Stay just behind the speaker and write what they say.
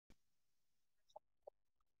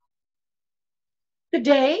Good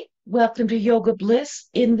day. Welcome to Yoga Bliss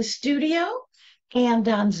in the studio and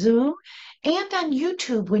on Zoom and on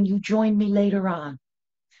YouTube when you join me later on.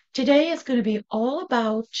 Today is going to be all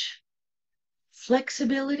about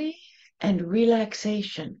flexibility and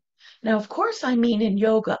relaxation. Now, of course, I mean in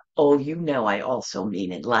yoga. Oh, you know, I also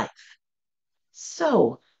mean in life.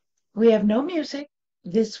 So, we have no music.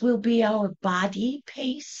 This will be our body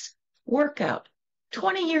pace workout.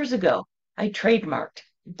 20 years ago, I trademarked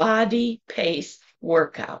body pace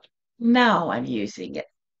workout. Now I'm using it.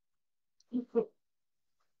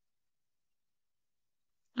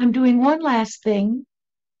 I'm doing one last thing,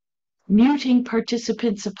 muting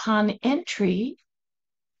participants upon entry,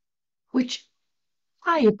 which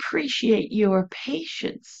I appreciate your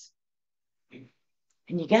patience.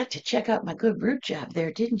 And you got to check out my good root job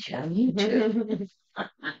there, didn't you, on YouTube?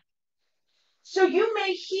 So you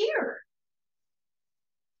may hear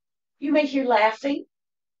laughing,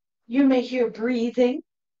 you may hear breathing,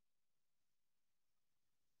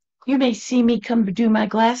 you may see me come to do my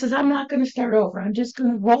glasses. I'm not going to start over. I'm just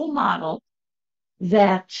going to role model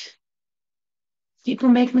that people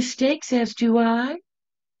make mistakes, as do I,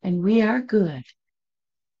 and we are good.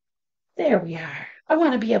 There we are. I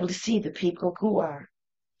want to be able to see the people who are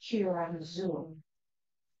here on Zoom.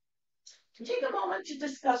 Take a moment to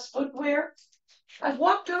discuss footwear. I've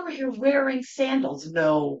walked over here wearing sandals.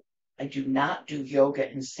 No, I do not do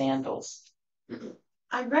yoga in sandals.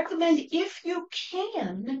 I recommend if you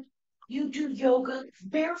can, you do yoga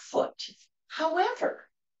barefoot. However,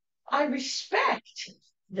 I respect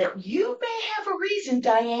that you may have a reason,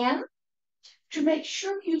 Diane, to make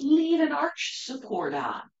sure you leave an arch support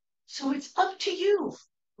on. So it's up to you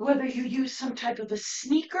whether you use some type of a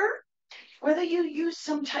sneaker, whether you use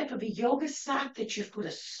some type of a yoga sock that you've put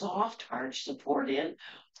a soft arch support in,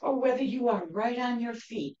 or whether you are right on your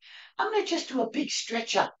feet. I'm going to just do a big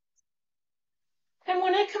stretch up. And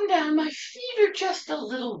when I come down, my feet are just a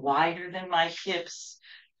little wider than my hips.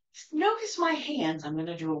 Notice my hands. I'm going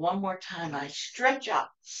to do it one more time. I stretch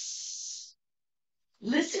up.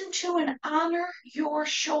 Listen to and honor your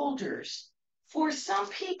shoulders. For some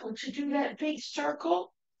people to do that big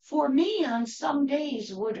circle, for me on some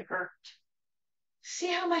days would hurt.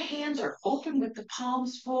 See how my hands are open with the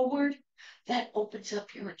palms forward? That opens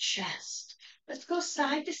up your chest. Let's go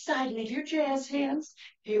side to side. Leave your jazz hands.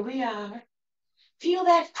 Here we are. Feel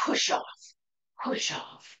that push off, push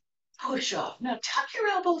off, push off. Now tuck your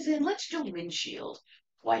elbows in. Let's do windshield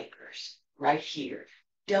wipers right here.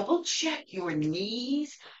 Double check your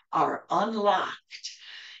knees are unlocked.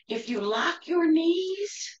 If you lock your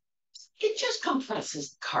knees, it just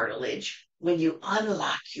compresses the cartilage. When you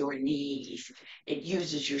unlock your knees, it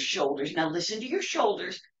uses your shoulders. Now listen to your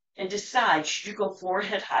shoulders and decide, should you go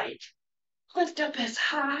forehead height? Lift up as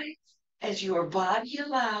high as your body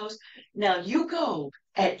allows. Now you go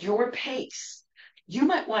at your pace. You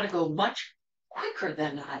might want to go much quicker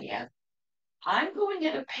than I am. I'm going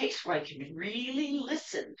at a pace where I can really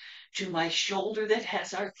listen to my shoulder that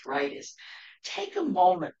has arthritis. Take a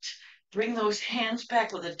moment. Bring those hands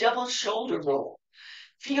back with a double shoulder roll.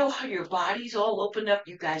 Feel how your body's all opened up.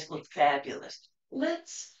 You guys look fabulous.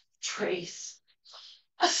 Let's trace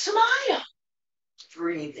a smile.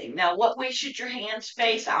 Breathing. Now, what way should your hands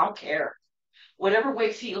face? I don't care. Whatever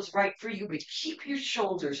way feels right for you, but keep your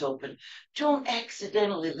shoulders open. Don't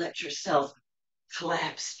accidentally let yourself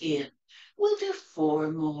collapse in. We'll do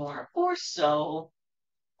 4 more or so.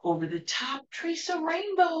 Over the top, trace a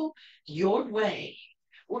rainbow your way.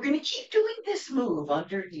 We're going to keep doing this move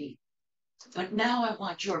underneath. But now I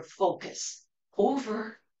want your focus.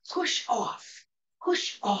 Over, push off.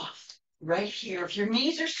 Right here. If your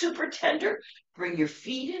knees are super tender, bring your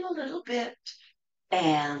feet in a little bit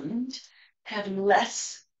and have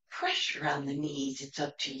less pressure on the knees. It's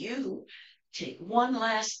up to you. Take one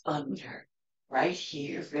last under right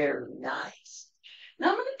here. Very nice. Now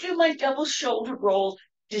I'm going to do my double shoulder roll.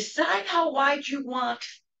 Decide how wide you want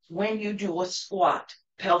when you do a squat.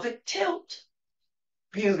 Pelvic tilt.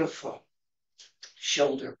 Beautiful.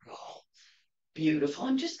 Shoulder roll. Beautiful.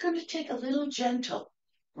 I'm just going to take a little gentle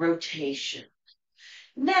rotation.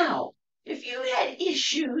 Now, if you had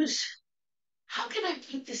issues, how can I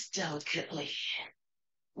put this delicately?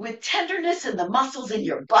 With tenderness in the muscles in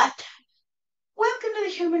your butt. Welcome to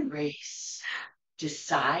the human race.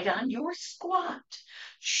 Decide on your squat.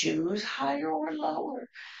 Choose higher or lower.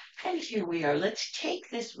 And here we are. Let's take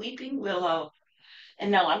this weeping willow. And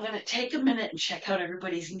now I'm going to take a minute and check out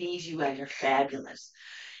everybody's knees. You guys are fabulous.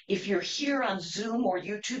 If you're here on Zoom or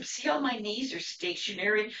YouTube, see how my knees are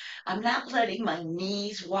stationary? I'm not letting my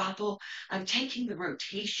knees wobble. I'm taking the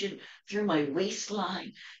rotation through my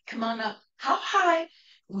waistline. Come on up. How high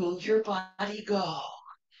will your body go?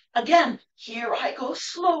 Again, here I go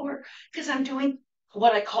slower because I'm doing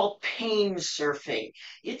what I call pain surfing.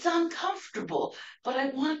 It's uncomfortable, but I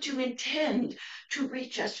want to intend to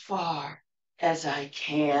reach as far as I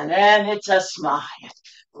can. And it's a smile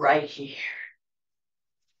right here.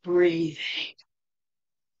 Breathing.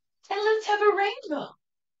 And let's have a rainbow.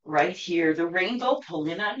 Right here, the rainbow, pull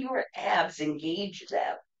in on your abs, engage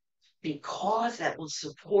them because that will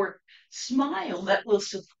support, smile, that will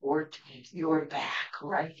support your back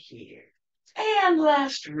right here. And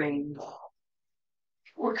last rainbow.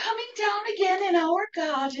 We're coming down again in our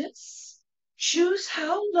goddess. Choose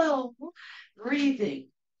how low, breathing.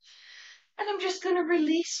 And I'm just going to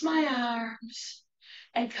release my arms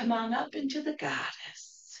and come on up into the goddess.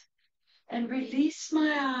 And release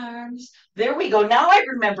my arms. There we go. Now I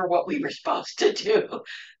remember what we were supposed to do.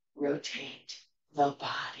 Rotate the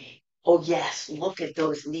body. Oh, yes, look at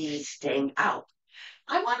those knees staying out.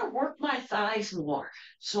 I want to work my thighs more,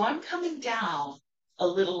 so I'm coming down a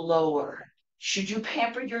little lower. Should you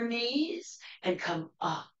pamper your knees and come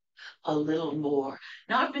up a little more?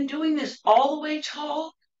 Now I've been doing this all the way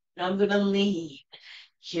tall. Now I'm going to lean.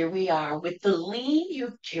 Here we are. With the lean,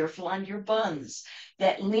 you're careful on your buns.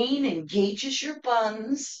 That lean engages your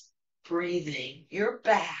buns. Breathing your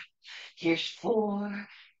back. Here's 4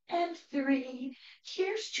 and 3.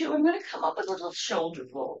 Here's 2. I'm going to come up with a little shoulder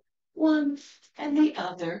roll. 1 and the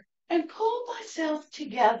other. And pull myself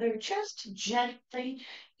together just gently,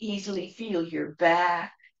 easily feel your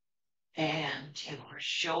back and your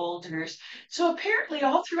shoulders. So apparently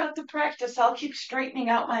all throughout the practice, I'll keep straightening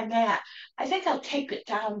out my mat. I think I'll tape it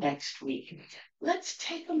down next week. Let's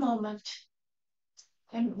take a moment.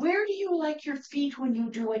 And where do you like your feet when you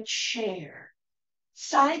do a chair?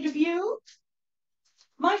 Side view?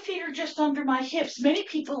 My feet are just under my hips. Many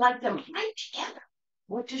people like them right together.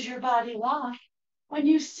 What does your body want? When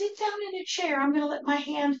you sit down in a chair, I'm going to let my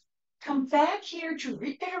hand come back here to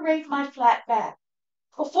reiterate my flat back.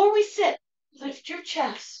 Before we sit, lift your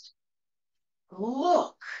chest.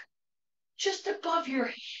 Look just above your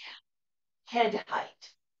head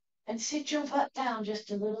height and sit your butt down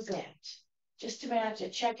just a little bit. Just a minute to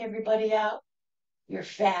check everybody out. You're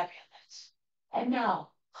fabulous. And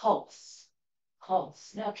now, pulse.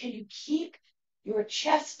 Pulse. Now, can you keep your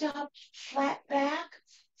chest up, flat back?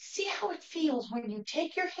 See how it feels when you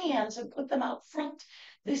take your hands and put them out front.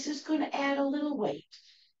 This is going to add a little weight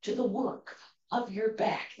to the work of your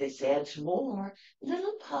back. This adds more.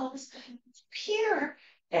 Little pulse. Here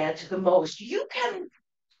adds the most. You can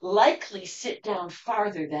likely sit down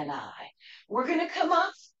farther than I. We're going to come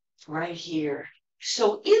up right here.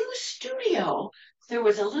 So in the studio, there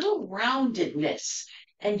was a little roundedness,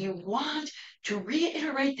 and you want to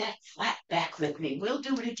reiterate that flat back with me. We'll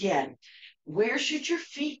do it again. Where should your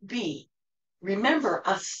feet be? Remember,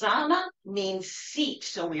 asana means seat,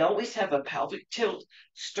 so we always have a pelvic tilt,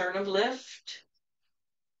 sternum lift.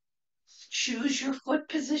 Choose your foot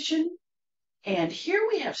position. And here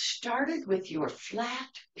we have started with your flat,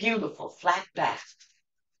 beautiful flat back.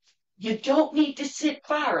 You don't need to sit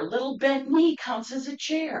far. A little bent knee counts as a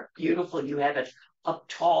chair. Beautiful. You have it up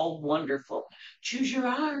tall. Wonderful. Choose your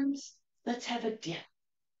arms. Let's have a dip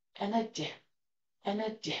and a dip and a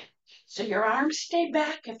dip. So your arms stay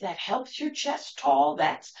back. If that helps your chest tall,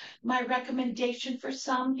 that's my recommendation for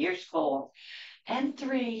some. Here's 4 and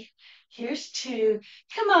 3. Here's 2.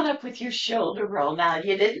 Come on up with your shoulder roll. Now,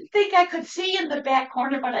 you didn't think I could see in the back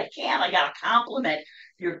corner, but I can. I got to compliment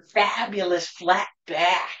your fabulous flat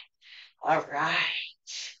back. All right.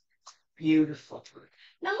 Beautiful.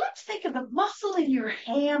 Now, let's think of the muscle in your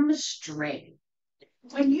hamstring.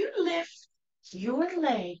 When you lift your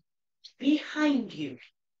leg behind you,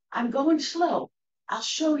 I'm going slow. I'll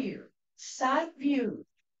show you. Side view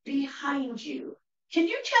behind you. Can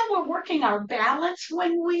you tell we're working our balance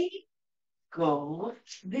when we go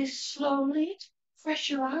this slowly? Press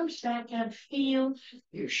your arms back and feel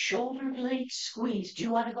your shoulder blades squeeze. Do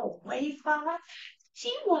you want to go way far?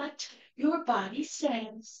 See what your body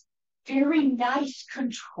says. Very nice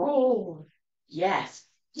control. Yes.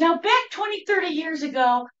 Now back 20, 30 years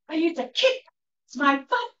ago, I used to kick my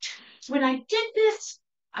butt. When I did this,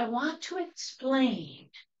 I want to explain.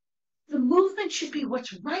 The movement should be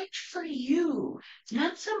what's right for you,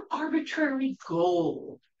 not some arbitrary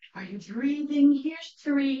goal. Are you breathing? Here's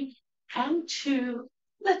 3 and 2.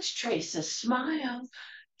 Let's trace a smile.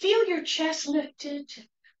 Feel your chest lifted,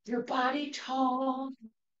 your body tall.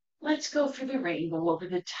 Let's go for the rainbow over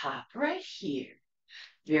the top right here.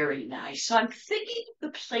 Very nice. So I'm thinking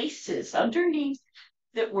of the places underneath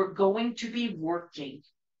that we're going to be working.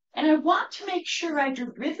 And I want to make sure I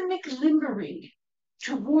do rhythmic limbering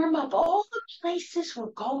to warm up all the places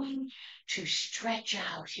we're going to stretch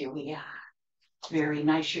out. Here we are. Very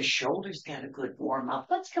nice. Your shoulders got a good warm up.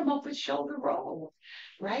 Let's come up with shoulder roll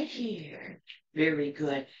right here. Very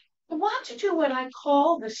good. I want to do what I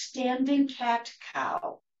call the standing cat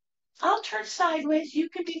cow. I'll turn sideways. You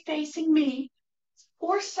can be facing me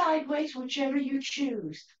or sideways, whichever you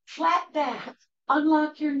choose. Flat back.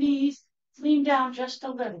 Unlock your knees. Lean down just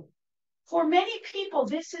a little. For many people,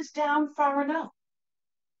 this is down far enough.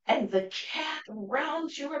 And the cat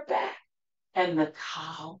rounds your back and the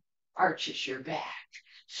cow arches your back.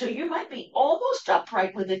 So you might be almost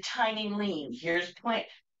upright with a tiny lean. Here's point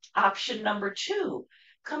option number 2.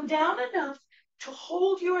 Come down enough to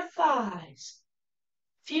hold your thighs.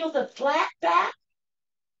 Feel the flat back.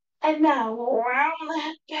 And now round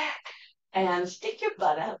that back and stick your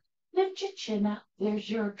butt up. Lift your chin up. There's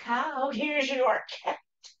your cow. Here's your cat.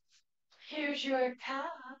 Here's your cow.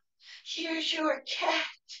 Here's your cat.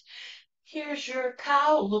 Here's your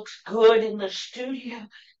cow. Looks good in the studio.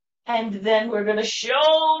 And then we're going to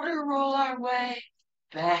shoulder roll our way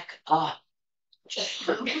back up, just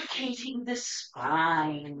lubricating the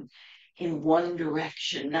spine in one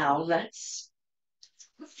direction. Now let's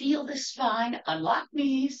feel the spine. Unlock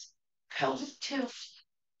knees, pelvic tilt,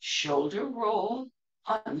 shoulder roll,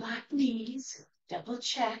 unlock knees, double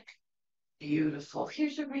check. Beautiful.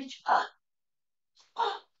 Here's a reach up,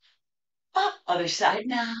 up, up. Other side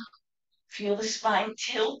now. Feel the spine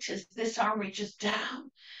tilt as this arm reaches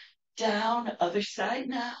down, down. Other side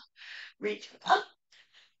now. Reach up,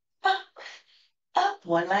 up, up.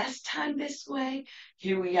 One last time this way.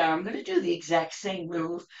 Here we are. I'm going to do the exact same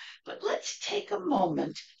move, but let's take a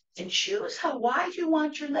moment and choose how wide you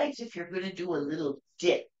want your legs if you're going to do a little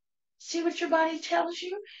dip. See what your body tells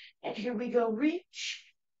you? And here we go. Reach,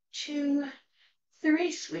 2,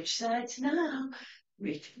 3. Switch sides now.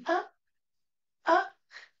 Reach up, up,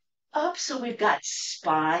 up. So we've got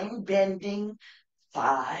spine bending,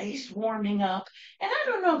 thighs warming up. And I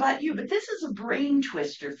don't know about you, but this is a brain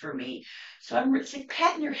twister for me. So it's like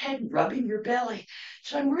patting your head and rubbing your belly.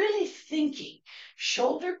 So I'm really thinking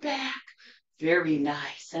shoulder back. Very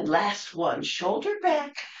nice. And last one, shoulder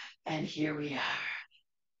back. And here we are.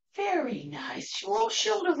 Very nice. Roll,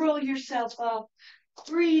 shoulder roll yourself up.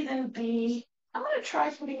 Breathe and be. I'm going to try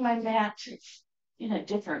putting my mat in a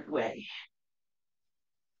different way.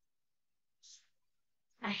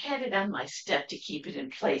 I had it on my step to keep it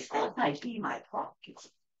in place. That might be my problem.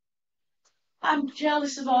 I'm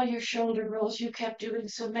jealous of all your shoulder rolls. You kept doing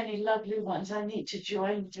so many lovely ones. I need to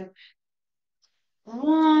join you.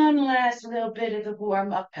 One last little bit of the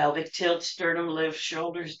warm up. Pelvic tilt, sternum lift,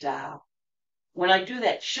 shoulders down. When I do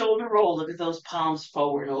that shoulder roll, look at those palms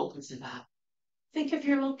forward, opens it up. Think of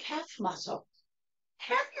your little calf muscle.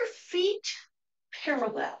 Have your feet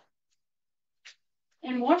parallel.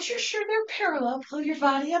 And once you're sure they're parallel, pull your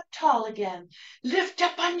body up tall again. Lift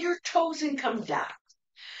up on your toes and come down.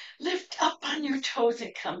 Lift up on your toes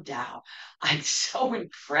and come down. I'm so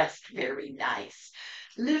impressed. Very nice.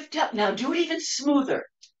 Lift up. Now do it even smoother.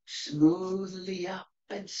 Smoothly up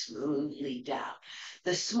and smoothly down.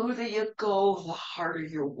 The smoother you go, the harder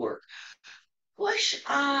your work. Push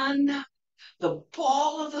on the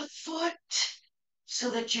ball of the foot so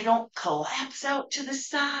that you don't collapse out to the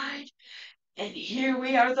side. And here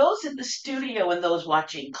we are. Those in the studio and those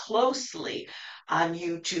watching closely on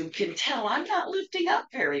YouTube can tell I'm not lifting up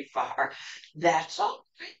very far. That's all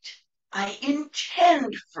right. I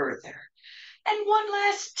intend further. And one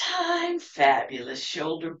last time, fabulous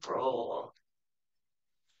shoulder roll.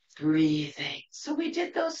 Breathing. So we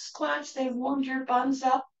did those squats. They warmed your buns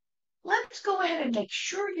up. Let's go ahead and make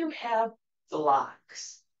sure you have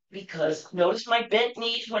blocks. Because notice my bent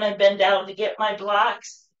knees when I bend down to get my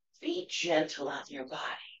blocks. Be gentle on your body.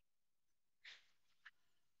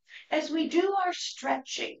 As we do our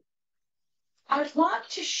stretching, I want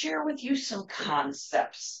to share with you some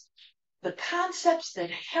concepts. The concepts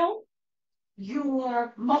that help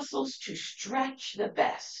your muscles to stretch the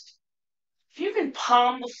best. If you can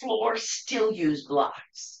palm the floor, still use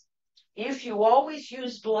blocks. If you always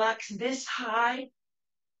use blocks this high,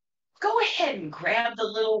 go ahead and grab the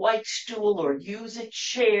little white stool or use a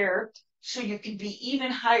chair so you can be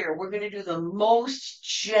even higher. We're going to do the most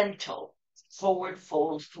gentle forward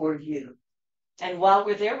fold for you. And while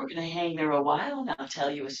we're there, we're going to hang there a while, and I'll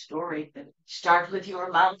tell you a story. Start with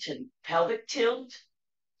your mountain. Pelvic tilt,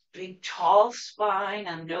 big tall spine.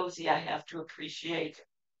 I'm nosy. I have to appreciate.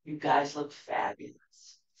 You guys look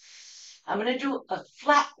fabulous. I'm going to do a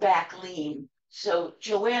flat back lean. So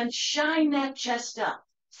Joanne, shine that chest up.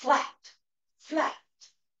 Flat, flat,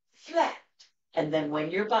 flat. And then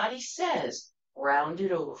when your body says, round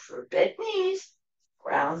it over, bent knees,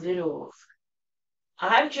 Round it over.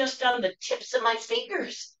 I'm just on the tips of my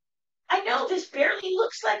fingers. I know this barely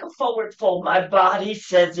looks like a forward fold. My body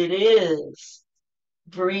says it is.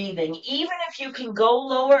 Breathing. Even if you can go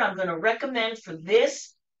lower, I'm going to recommend for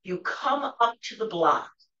this, you come up to the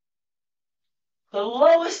block. The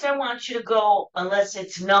lowest I want you to go, unless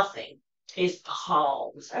it's nothing, is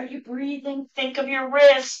palms. Are you breathing? Think of your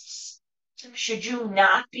wrists. Should you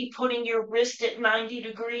not be putting your wrist at 90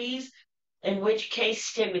 degrees? In which case,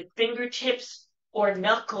 stay with fingertips or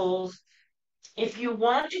knuckles. If you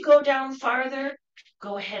want to go down farther,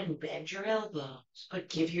 go ahead and bend your elbows, but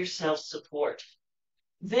give yourself support.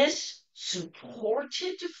 This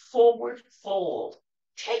supported forward fold.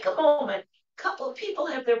 Take a moment. A couple of people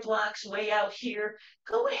have their blocks way out here.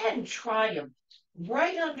 Go ahead and try them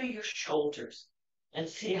right under your shoulders and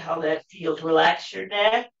see how that feels. Relax your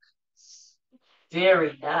neck.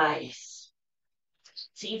 Very nice.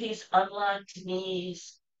 See these unlocked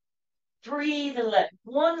knees? Breathe and let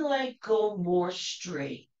one leg go more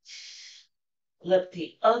straight. Let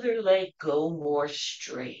the other leg go more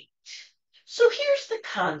straight. So here's the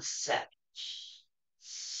concept.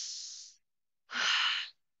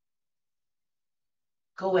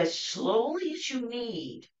 Go as slowly as you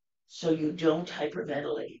need so you don't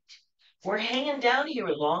hyperventilate. We're hanging down here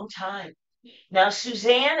a long time. Now,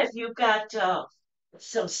 Suzanne, if you've got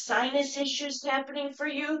some sinus issues happening for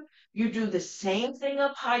you, you do the same thing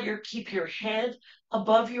up higher. Keep your head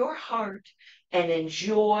above your heart and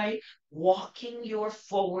enjoy walking your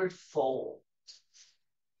forward fold.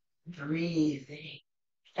 Breathing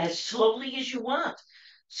as slowly as you want.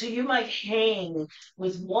 So you might hang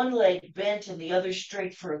with one leg bent and the other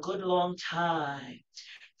straight for a good long time,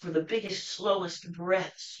 for the biggest, slowest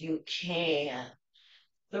breaths you can.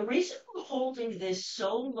 The reason we're holding this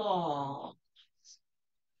so long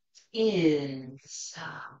is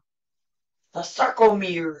the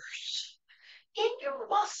sarcomeres in your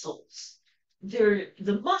muscles. They're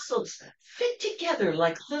the muscles fit together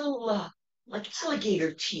like little, like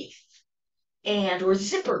alligator teeth and or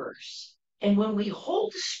zippers. And when we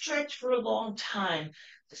hold a stretch for a long time,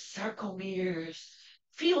 the sarcomeres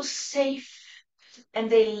feel safe and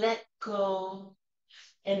they let go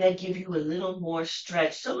and they give you a little more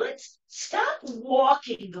stretch. So let's stop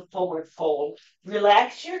walking the forward fold.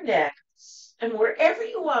 Relax your neck. And wherever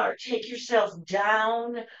you are, take yourself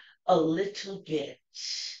down a little bit.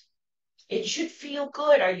 It should feel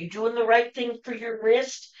good. Are you doing the right thing for your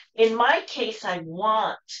wrist? In my case, I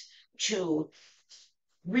want to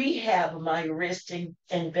rehab my wrist and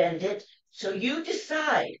bend it. So you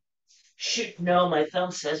decide. Shoot, no, my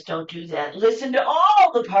thumb says don't do that. Listen to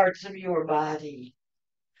all the parts of your body.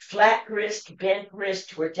 Flat wrist, bent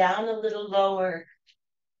wrist, we're down a little lower.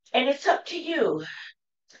 And it's up to you.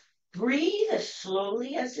 Breathe as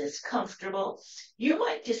slowly as is comfortable. You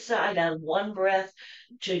might decide on one breath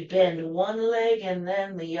to bend one leg and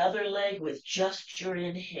then the other leg with just your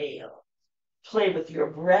inhale. Play with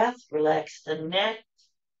your breath, relax the neck,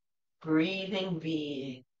 breathing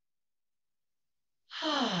being.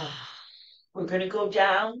 We're going to go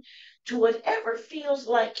down to whatever feels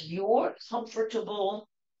like your comfortable,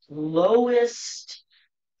 lowest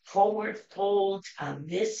forward fold on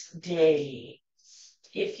this day.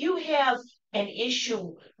 If you have an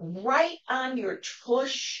issue right on your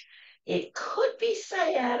tush, it could be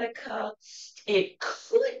sciatica, it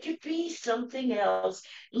could be something else.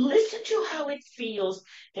 Listen to how it feels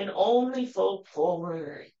and only fold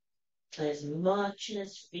forward as much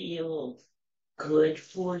as feels good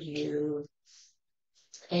for you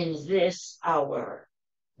in this hour.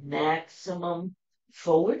 Maximum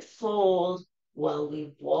forward fold while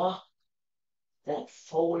we walk that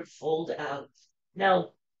forward fold out. Now,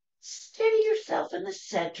 steady yourself in the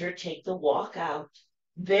center, take the walk out,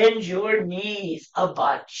 bend your knees a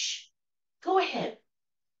bunch. Go ahead,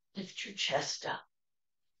 lift your chest up.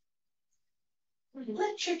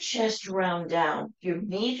 Let your chest round down. Your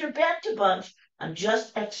knees are bent a bunch. I'm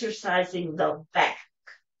just exercising the back.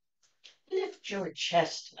 Lift your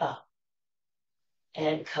chest up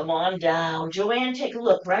and come on down. Joanne, take a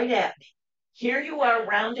look right at me. Here you are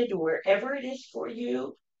rounded to wherever it is for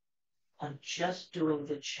you. I'm just doing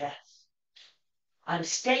the chest. I'm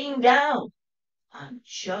staying down. I'm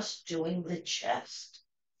just doing the chest.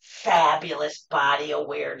 Fabulous body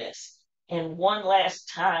awareness. And one last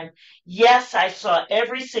time, yes, I saw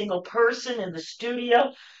every single person in the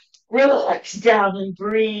studio. Relax down and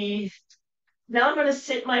breathe. Now I'm going to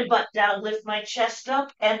sit my butt down, lift my chest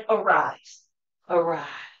up, and arise. Arise.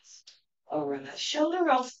 Arise. Shoulder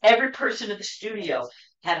rolls. Every person in the studio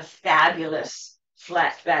had a fabulous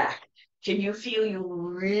flat back. Can you feel you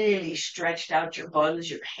really stretched out your buns,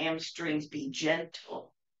 your hamstrings? Be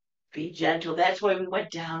gentle. Be gentle. That's why we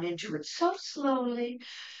went down into it so slowly,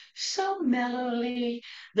 so mellowly.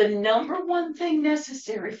 The number one thing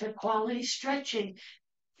necessary for quality stretching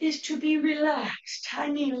is to be relaxed.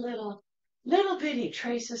 Tiny little bitty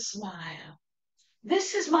trace of smile.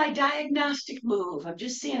 This is my diagnostic move. I'm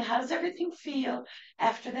just seeing how does everything feel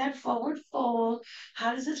after that forward fold?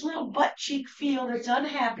 How does this little butt cheek feel that's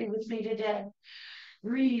unhappy with me today?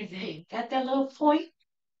 Breathing. Got that little point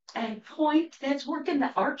and point that's working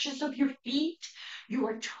the arches of your feet,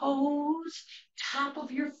 your toes, top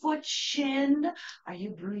of your foot, shin. Are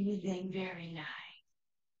you breathing? Very nice.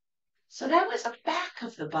 So that was the back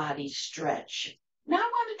of the body stretch. Now I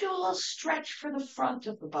want to do a little stretch for the front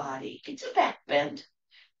of the body. It's a back bend.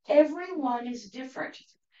 Everyone is different.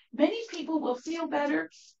 Many people will feel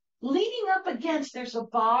better leaning up against, there's a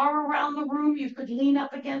bar around the room. You could lean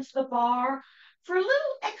up against the bar for a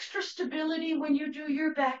little extra stability when you do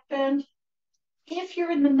your back bend. If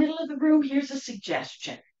you're in the middle of the room, here's a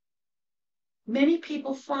suggestion. Many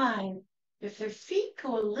people find if their feet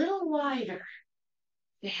go a little wider,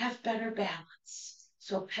 they have better balance.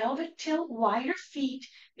 So pelvic tilt, wider feet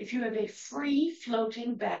if you have a free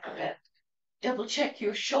floating back bend. Double check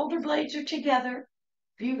your shoulder blades are together.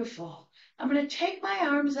 Beautiful. I'm going to take my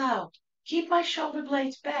arms out. Keep my shoulder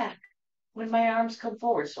blades back when my arms come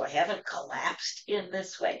forward so I haven't collapsed in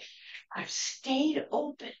this way. I've stayed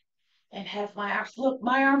open and have my arms. Look,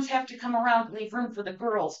 my arms have to come around to leave room for the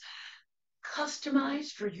girls.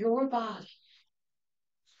 Customized for your body.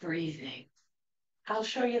 Breathing. I'll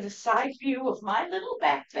show you the side view of my little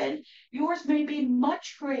back bend. Yours may be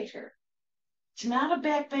much greater. It's not a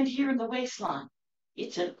back bend here in the waistline.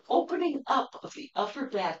 It's an opening up of the upper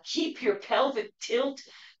back. Keep your pelvic tilt.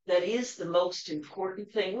 That is the most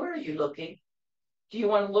important thing. Where are you looking? Do you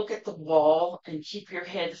want to look at the wall and keep your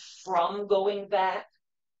head from going back?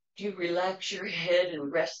 Do you relax your head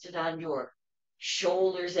and rest it on your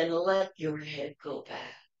shoulders and let your head go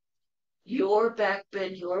back? Your back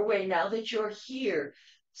bend your way. Now that you're here,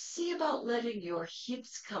 see about letting your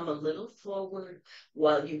hips come a little forward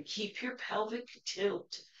while you keep your pelvic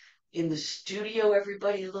tilt. In the studio,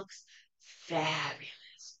 everybody looks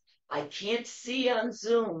fabulous. I can't see on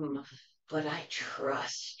Zoom, but I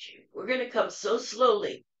trust you. We're going to come so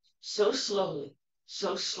slowly, so slowly,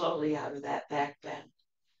 so slowly out of that back bend.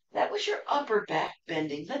 That was your upper back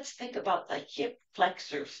bending. Let's think about the hip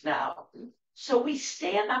flexors now. So we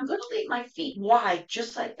stand, I'm going to leave my feet wide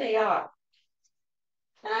just like they are.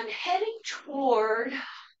 And I'm heading toward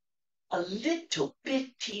a little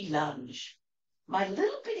bitty lunge. My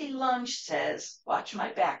little bitty lunge says, watch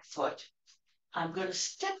my back foot. I'm going to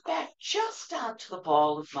step back just onto the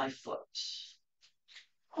ball of my foot.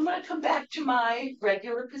 I'm going to come back to my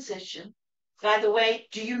regular position. By the way,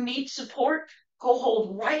 do you need support? Go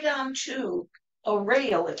hold right onto a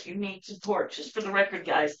rail if you need support. Just for the record,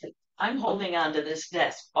 guys, I'm holding onto this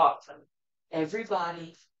desk often.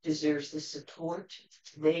 Everybody deserves the support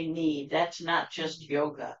they need. That's not just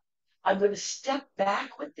yoga. I'm going to step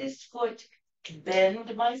back with this foot,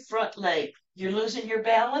 bend my front leg. You're losing your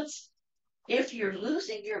balance? If you're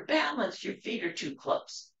losing your balance, your feet are too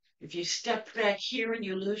close. If you step back here and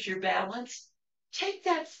you lose your balance, take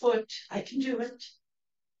that foot. I can do it.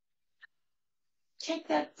 Take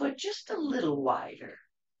that foot just a little wider.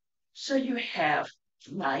 So you have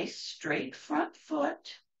nice straight front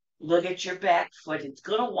foot. Look at your back foot. It's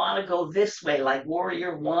going to want to go this way like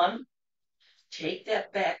Warrior One. Take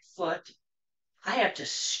that back foot. I have to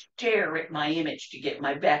stare at my image to get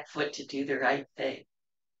my back foot to do the right thing.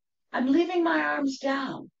 I'm leaving my arms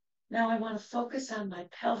down. Now I want to focus on my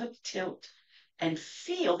pelvic tilt and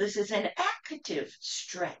feel this is an active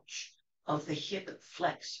stretch of the hip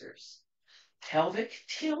flexors. Pelvic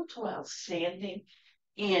tilt while standing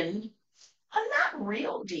in a not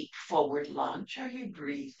real deep forward lunge. Are you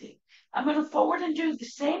breathing? I'm going to forward and do the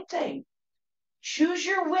same thing. Choose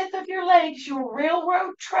your width of your legs, your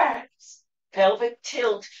railroad tracks. Pelvic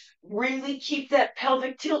tilt. Really keep that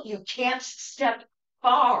pelvic tilt. You can't step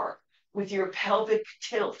far with your pelvic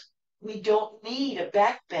tilt. We don't need a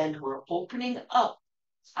back bend. We're opening up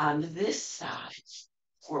on this side.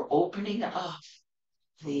 We're opening up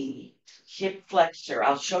the hip flexor.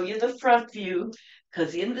 I'll show you the front view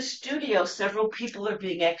because in the studio, several people are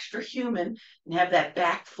being extra human and have that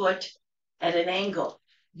back foot at an angle.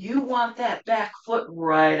 You want that back foot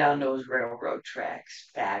right on those railroad tracks.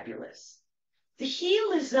 Fabulous. The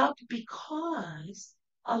heel is up because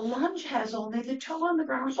a lunge has only the toe on the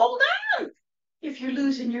ground. Hold on. If you're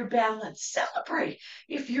losing your balance, celebrate.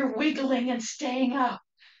 If you're wiggling and staying up,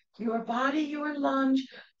 your body, your lunge,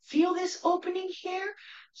 Feel this opening here?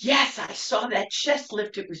 Yes, I saw that chest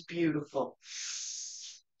lift. It was beautiful.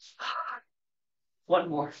 One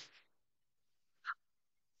more.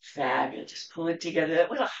 Fabulous. Pull it together. That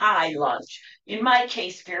was a high lunge. In my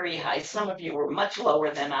case, very high. Some of you were much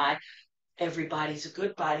lower than I. Everybody's a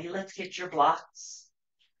good body. Let's get your blocks.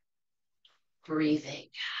 Breathing.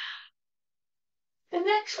 The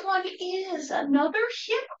next one is another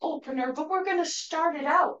hip opener, but we're going to start it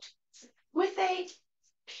out with a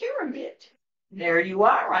pyramid. There you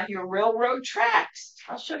are on your railroad tracks.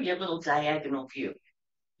 I'll show you a little diagonal view.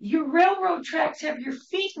 Your railroad tracks have your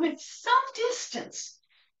feet with some distance.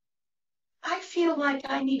 I feel like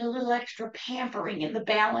I need a little extra pampering in the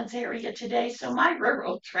balance area today, so my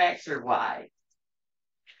railroad tracks are wide.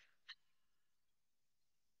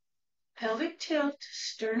 Pelvic tilt,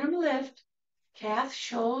 sternum lift, calf,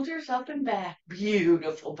 shoulders up and back.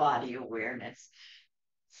 Beautiful body awareness.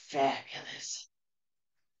 Fabulous.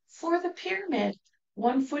 For the pyramid,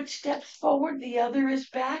 one foot steps forward, the other is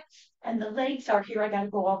back, and the legs are here. I got to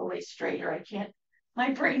go all the way straight or I can't.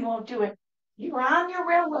 My brain won't do it. You're on your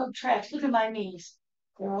railroad tracks. Look at my knees.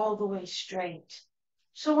 They're all the way straight.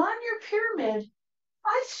 So on your pyramid,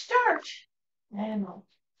 I start. And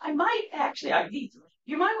I might actually,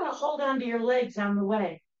 you might want to hold on to your legs on the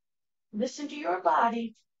way. Listen to your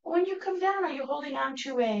body. When you come down, are you holding on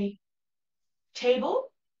to a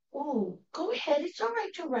table? Oh, go ahead. It's all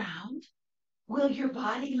right to round. Will your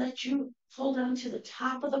body let you hold on to the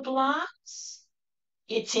top of the blocks?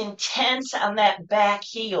 It's intense on that back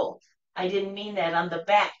heel. I didn't mean that, on the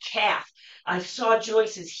back calf. I saw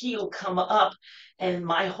Joyce's heel come up and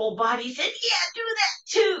my whole body said, yeah, do that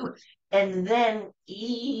too. And then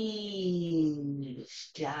ease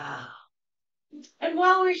down. And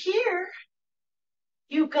while we're here,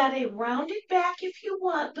 you've got a rounded back if you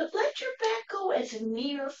want, but let your back go as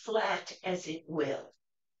near flat as it will.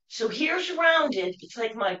 So here's rounded. It's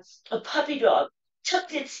like a puppy dog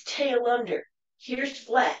tucked its tail under. Here's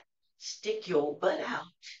flat. Stick your butt out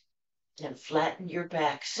and flatten your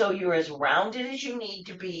back so you're as rounded as you need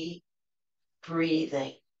to be.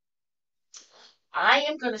 Breathing. I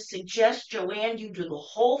am going to suggest, Joanne, you do the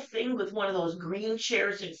whole thing with one of those green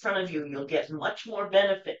chairs in front of you. You'll get much more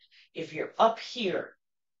benefit if you're up here.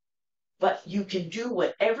 But you can do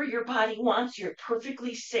whatever your body wants. You're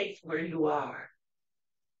perfectly safe where you are.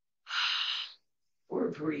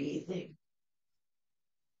 We're breathing.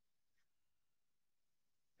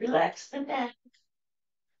 Relax the neck.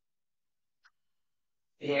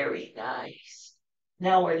 Very nice.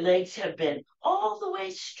 Now our legs have been all the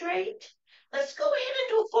way straight. Let's go ahead and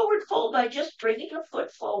do a forward fold by just bringing a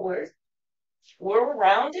foot forward. We're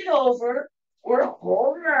rounded over. We're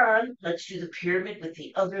holding on. Let's do the pyramid with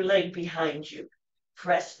the other leg behind you.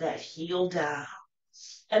 Press that heel down.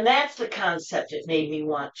 And that's the concept it made me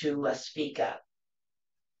want to speak up.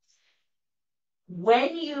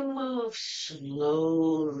 When you move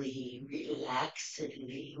slowly,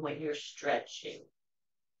 relaxedly, when you're stretching,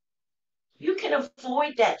 you can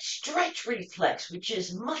avoid that stretch reflex, which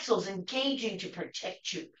is muscles engaging to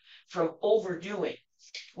protect you from overdoing.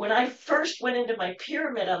 When I first went into my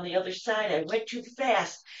pyramid on the other side, I went too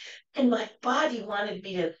fast, and my body wanted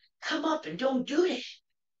me to come up and don't do it.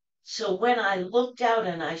 So when I looked out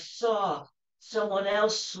and I saw someone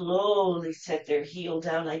else slowly set their heel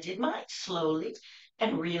down, I did mine slowly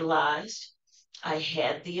and realized I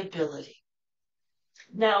had the ability.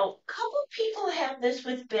 Now, a couple people have this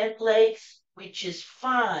with bent legs, which is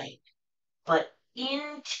fine, but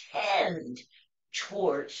intend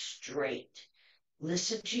towards straight.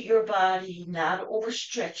 Listen to your body, not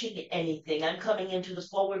overstretching anything. I'm coming into the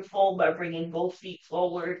forward fold by bringing both feet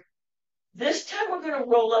forward. This time we're going to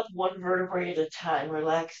roll up one vertebrae at a time.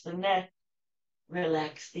 Relax the neck,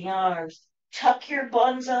 relax the arms, tuck your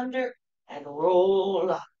buns under, and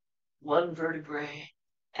roll up one vertebrae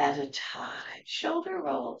at a time. Shoulder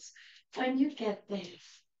rolls. When you get there,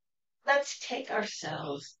 let's take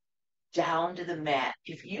ourselves down to the mat.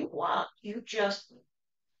 If you want, you just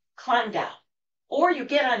climb down. Or you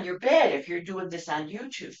get on your bed if you're doing this on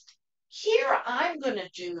YouTube. Here I'm going to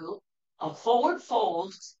do a forward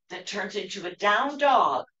fold that turns into a down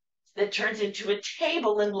dog, that turns into a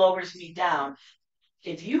table and lowers me down.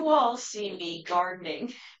 If you all see me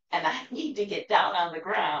gardening and I need to get down on the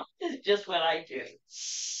ground, this is just what I do.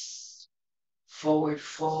 Forward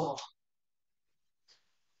fold.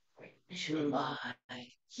 To my,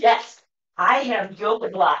 yes, I have yoga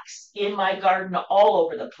blocks in my garden all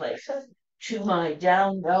over the place. To my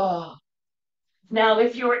down dog. Now,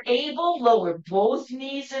 if you're able, lower both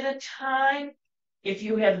knees at a time. If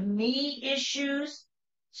you have knee issues,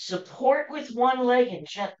 Support with one leg and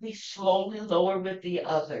gently, slowly lower with the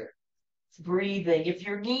other. Breathing. If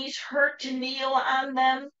your knees hurt to kneel on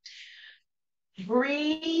them,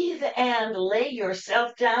 breathe and lay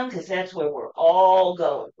yourself down because that's where we're all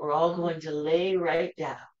going. We're all going to lay right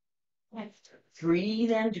down.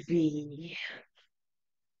 Breathe and be.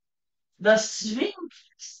 The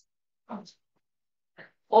Sphinx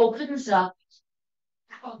opens up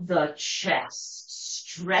the chest,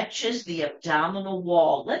 stretches the abdominal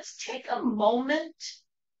wall. Let's take a moment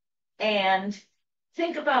and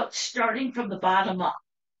think about starting from the bottom up.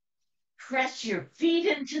 Press your feet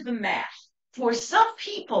into the mat. For some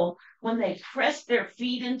people, when they press their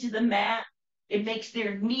feet into the mat, it makes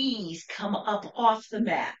their knees come up off the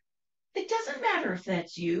mat. It doesn't matter if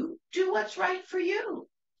that's you. Do what's right for you.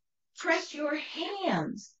 Press your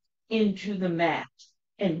hands into the mat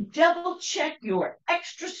and double check your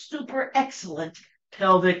extra super excellent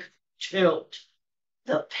pelvic tilt.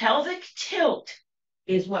 The pelvic tilt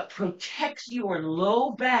is what protects your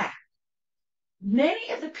low back.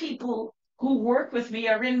 Many of the people who work with me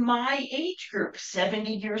are in my age group,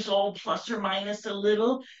 70 years old, plus or minus a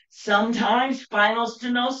little. Sometimes spinal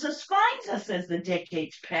stenosis finds us as the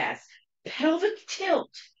decades pass. Pelvic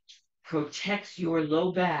tilt protects your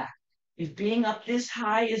low back. If being up this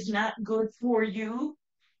high is not good for you,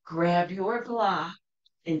 grab your block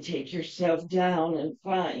and take yourself down and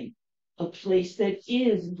find a place that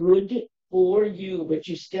is good for you, but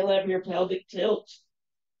you still have your pelvic tilt.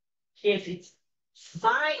 If it's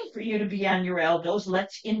fine for you to be on your elbows,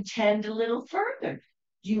 let's intend a little further.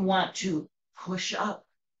 Do you want to push up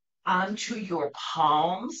onto your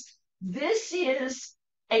palms? This is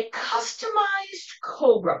a customized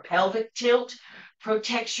cobra. Pelvic tilt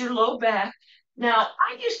protects your low back. Now,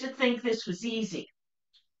 I used to think this was easy.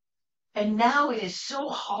 And now it is so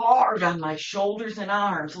hard on my shoulders and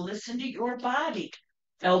arms. Listen to your body.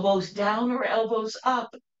 Elbows down or elbows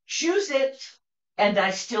up. Choose it. And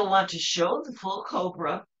I still want to show the full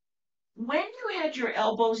cobra. When you had your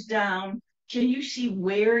elbows down, can you see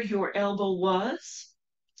where your elbow was?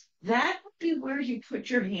 That would be where you put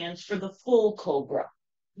your hands for the full cobra.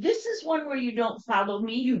 This is one where you don't follow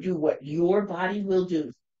me. You do what your body will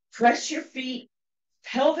do. Press your feet,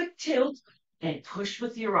 pelvic tilt, and push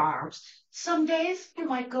with your arms. Some days you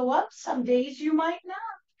might go up, some days you might not.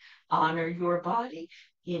 Honor your body.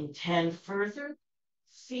 Intend further.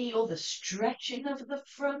 Feel the stretching of the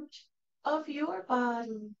front of your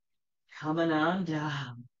body. Coming on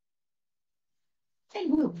down.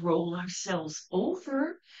 And we'll roll ourselves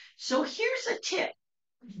over. So here's a tip.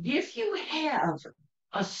 If you have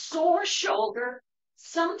a sore shoulder,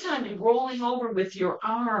 sometimes rolling over with your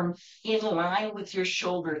arm in line with your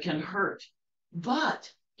shoulder can hurt.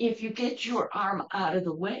 But if you get your arm out of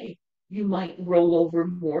the way, you might roll over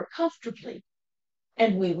more comfortably.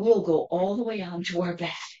 And we will go all the way onto our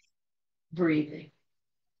back. Breathing,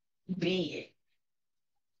 being.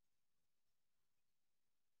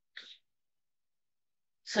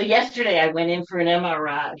 So yesterday I went in for an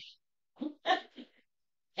MRI.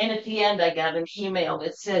 And at the end I got an email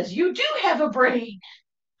that says, you do have a brain.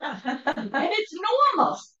 And it's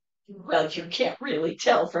normal. Well, you can't really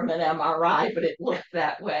tell from an MRI, but it looked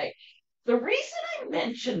that way. The reason I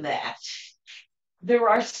mention that, there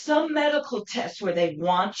are some medical tests where they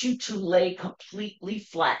want you to lay completely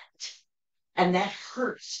flat, and that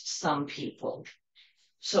hurts some people.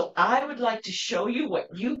 So I would like to show you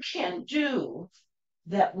what you can do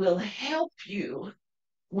that will help you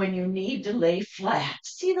when you need to lay flat.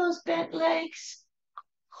 See those bent legs?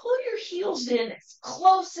 Pull your heels in as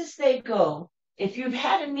close as they go. If you've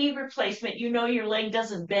had a knee replacement, you know your leg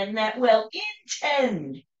doesn't bend that well.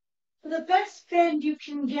 Intend the best bend you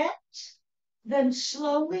can get. Then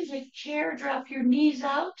slowly, with care, drop your knees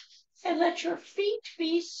out and let your feet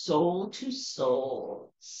be sole to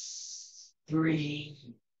sole. Breathe.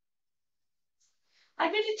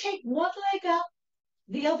 I'm going to take one leg up,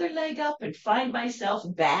 the other leg up, and find myself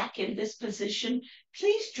back in this position.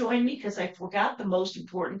 Please join me because I forgot the most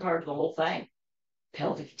important part of the whole thing.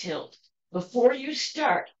 Pelvic tilt. Before you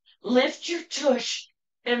start, lift your tush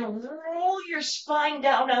and roll your spine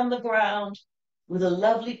down on the ground with a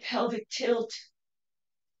lovely pelvic tilt.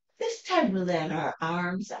 This time we'll let our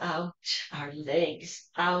arms out, our legs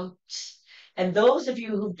out. And those of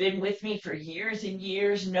you who've been with me for years and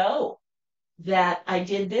years know that I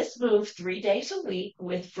did this move 3 days a week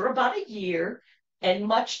for about a year. And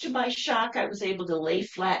much to my shock, I was able to lay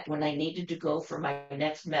flat when I needed to go for my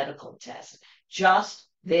next medical test. Just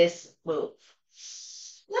this move.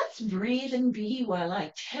 Let's breathe and be while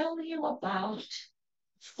I tell you about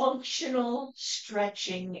functional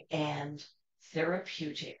stretching and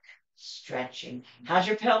therapeutic stretching. How's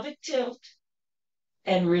your pelvic tilt?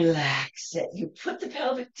 And relax it. You put the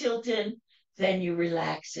pelvic tilt in, then you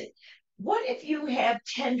relax it. What if you have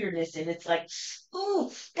tenderness and it's like,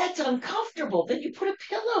 oh, that's uncomfortable? Then you put a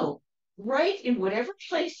pillow right in whatever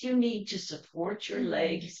place you need to support your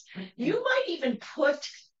legs. You might even put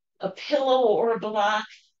a pillow or a block,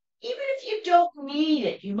 even if you don't need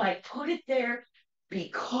it, you might put it there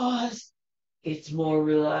because it's more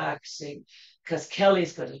relaxing. Because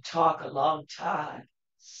Kelly's going to talk a long time.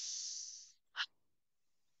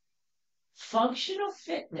 Functional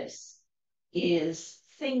fitness is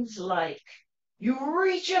things like you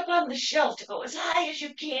reach up on the shelf to go as high as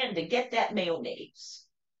you can to get that mayonnaise.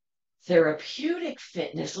 Therapeutic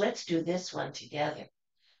fitness, let's do this one together,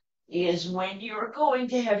 is when you're going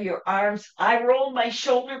to have your arms, I roll my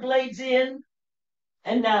shoulder blades in,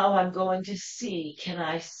 and now I'm going to see, can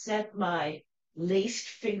I set my laced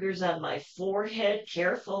fingers on my forehead?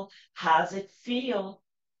 Careful, how's it feel?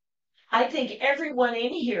 I think everyone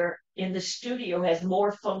in here in the studio has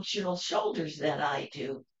more functional shoulders than I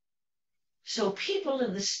do. So people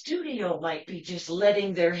in the studio might be just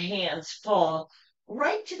letting their hands fall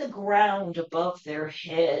right to the ground above their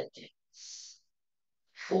head.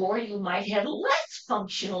 Or you might have less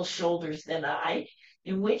functional shoulders than I,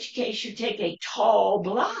 in which case you take a tall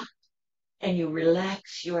block and you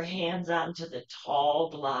relax your hands onto the tall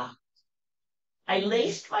block. I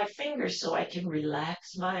laced my fingers so I can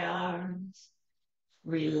relax my arms.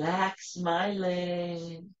 Relax my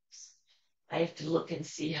legs. I have to look and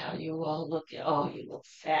see how you all look. Oh, you look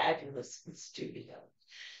fabulous in the studio.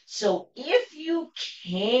 So if you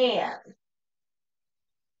can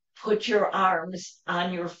put your arms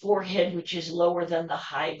on your forehead, which is lower than the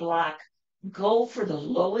high block, go for the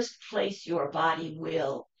lowest place your body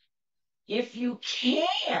will. If you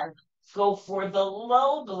can, go for the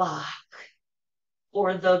low block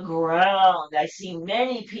or the ground. I see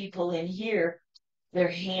many people in here, their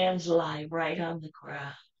hands lie right on the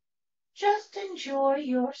ground. Just enjoy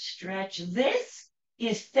your stretch. This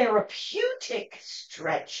is therapeutic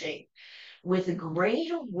stretching with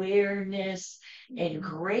great awareness and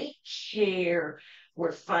great care.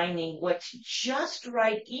 We're finding what's just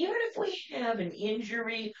right, even if we have an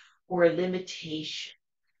injury or a limitation.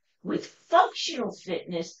 With functional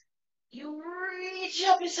fitness, you reach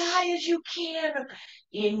up as high as you can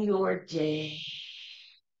in your day.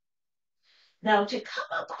 Now, to come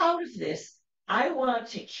up out of this, I want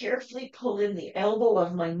to carefully pull in the elbow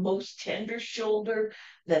of my most tender shoulder,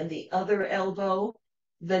 then the other elbow,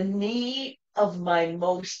 the knee of my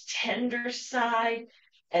most tender side,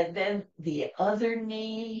 and then the other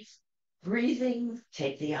knee. Breathing,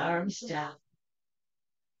 take the arms down.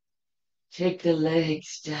 Take the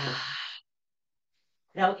legs down.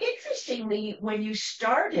 Now, interestingly, when you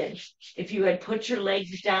started, if you had put your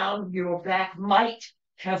legs down, your back might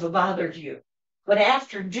have bothered you. But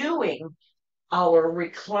after doing our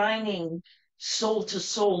reclining soul to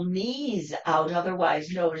soul knees out, otherwise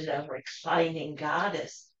known as a reclining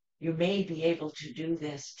goddess, you may be able to do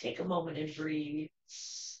this. Take a moment and breathe.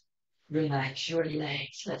 Relax your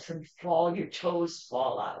legs. Let them fall. Your toes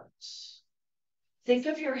fall out. Think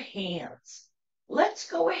of your hands. Let's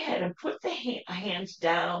go ahead and put the hands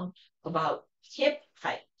down about hip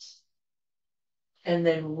height. And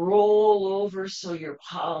then roll over so your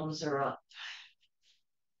palms are up.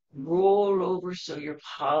 Roll over so your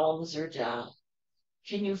palms are down.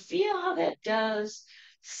 Can you feel how that does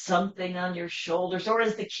something on your shoulders? Or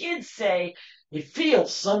as the kids say, it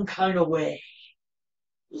feels some kind of way.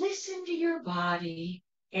 Listen to your body.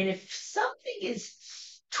 And if something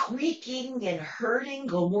is tweaking and hurting,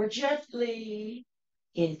 go more gently.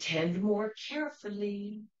 Intend more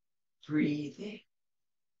carefully. Breathing.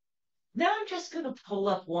 Now I'm just going to pull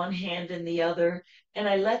up one hand and the other, and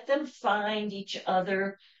I let them find each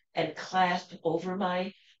other and clasp over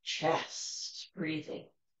my chest. Breathing.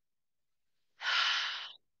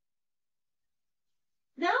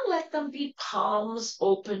 Now let them be palms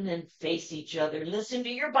open and face each other. Listen to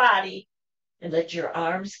your body and let your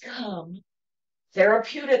arms come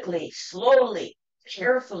therapeutically, slowly,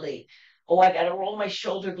 carefully. Oh, I got to roll my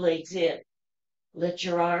shoulder blades in. Let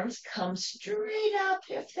your arms come straight up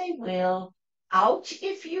if they will, out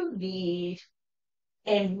if you need.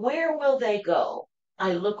 And where will they go?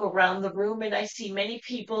 I look around the room and I see many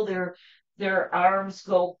people, their arms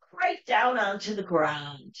go right down onto the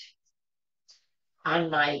ground. On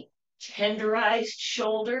my tenderized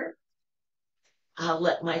shoulder, I'll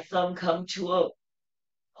let my thumb come to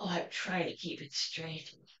I'm trying to keep it straight,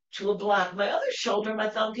 to a block. My other shoulder, my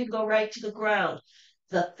thumb can go right to the ground.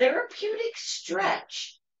 The therapeutic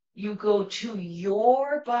stretch, you go to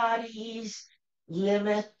your body's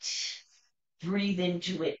limit. Breathe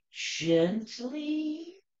into it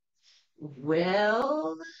gently.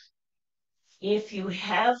 Well, if you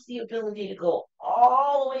have the ability to go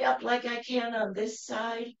all the way up like I can on this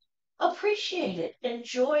side, appreciate it,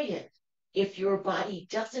 enjoy it. If your body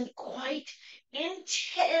doesn't quite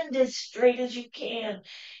intend as straight as you can,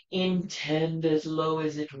 intend as low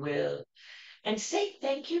as it will, and say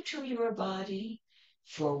thank you to your body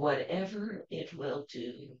for whatever it will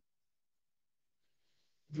do.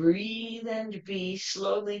 Breathe and be.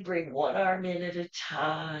 Slowly bring one arm in at a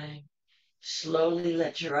time. Slowly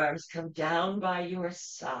let your arms come down by your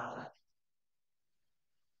side.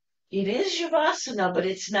 It is Shavasana, but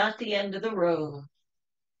it's not the end of the road.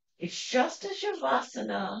 It's just a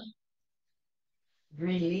Shavasana.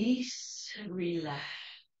 Release, relax.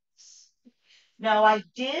 Now, I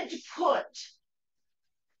did put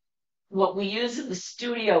what we use in the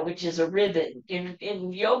studio, which is a ribbon.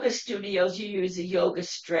 In yoga studios, you use a yoga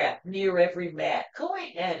strap near every mat. Go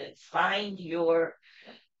ahead and find your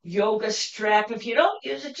yoga strap. If you don't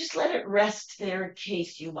use it, just let it rest there in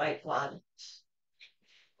case you might want it.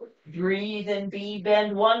 Breathe and be,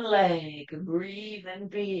 bend one leg. Breathe and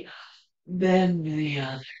be, bend the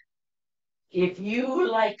other. If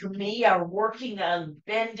you, like me, are working on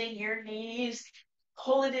bending your knees,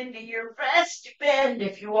 pull it into your rest bend.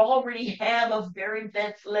 If you already have a very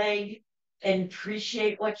bent leg, and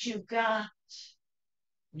appreciate what you've got.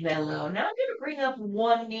 Mellow. Now I'm going to bring up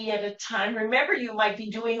one knee at a time. Remember, you might be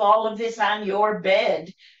doing all of this on your bed.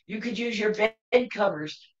 You could use your bed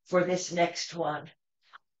covers for this next one.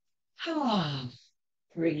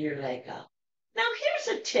 Bring your leg up. Now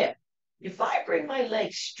here's a tip. If I bring my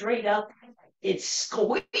leg straight up, it's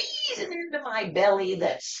squeezing into my belly,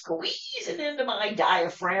 that's squeezing into my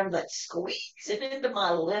diaphragm, that's squeezing into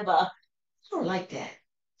my liver. I don't like that.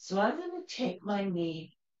 So I'm going to take my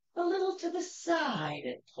knee a little to the side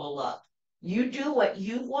and pull up. You do what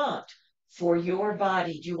you want for your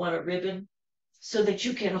body. Do you want a ribbon? So that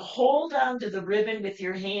you can hold on to the ribbon with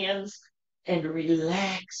your hands and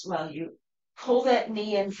relax while you pull that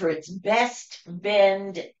knee in for its best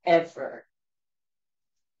bend ever.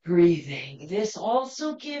 Breathing. This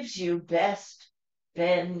also gives you best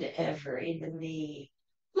bend ever in the knee.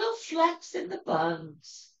 Little flex in the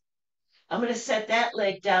buns. I'm going to set that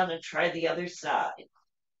leg down and try the other side.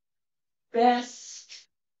 Best.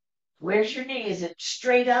 Where's your knee? Is it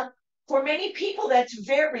straight up? For many people, that's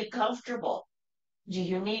very comfortable. Do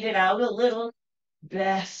you need it out a little?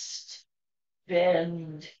 Best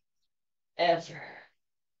bend ever.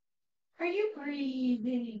 Are you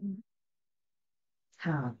breathing?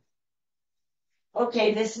 Huh.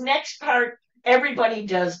 Okay, this next part, everybody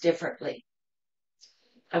does differently.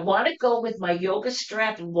 I want to go with my yoga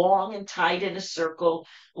strap long and tied in a circle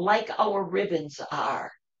like our ribbons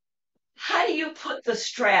are. How do you put the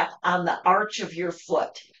strap on the arch of your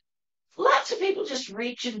foot? Lots of people just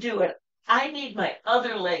reach and do it. I need my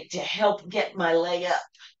other leg to help get my leg up.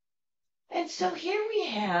 And so here we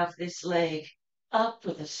have this leg up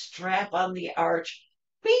with a strap on the arch.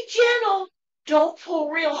 Be gentle. Don't pull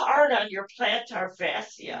real hard on your plantar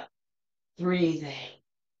fascia. Breathing.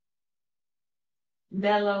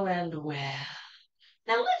 Mellow and well.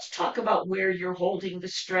 Now let's talk about where you're holding the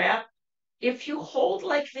strap. If you hold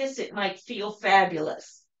like this, it might feel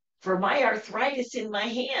fabulous. For my arthritis in my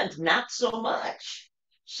hand, not so much.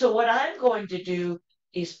 So what I'm going to do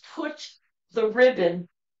is put the ribbon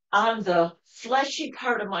on the fleshy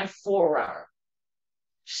part of my forearm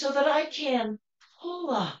so that I can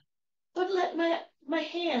pull up, but let my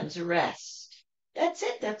hands rest. That's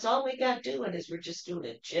it. That's all we got doing is we're just doing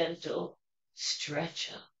a gentle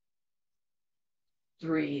stretch up.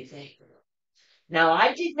 Breathing. Now,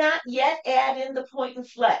 I did not yet add in the point and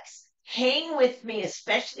flex. Hang with me,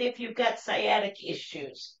 especially if you've got sciatic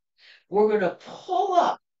issues. We're going to pull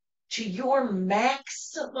up to your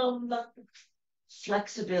maximum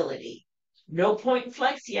flexibility. No point and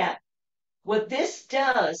flex yet. What this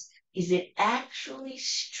does is it actually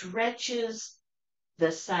stretches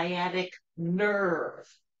the sciatic nerve.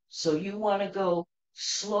 So you want to go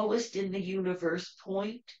slowest in the universe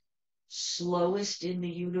point, slowest in the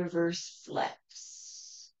universe flex.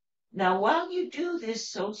 Now, while you do this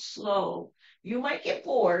so slow, you might get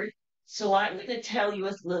bored. So I'm going to tell you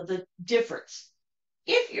the difference.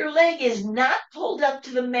 If your leg is not pulled up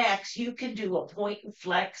to the max, you can do a point and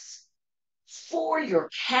flex for your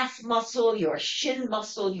calf muscle, your shin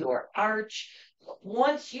muscle, your arch.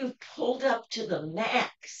 Once you've pulled up to the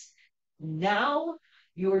max, now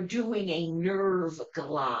you're doing a nerve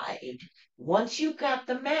glide. Once you've got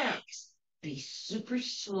the max, be super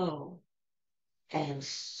slow and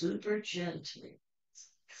super gently.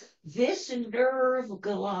 This nerve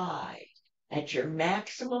glide at your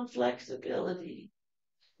maximum flexibility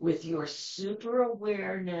with your super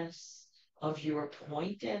awareness of your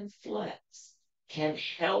point and flex can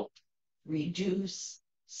help reduce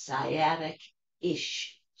sciatic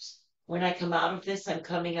issues. When I come out of this, I'm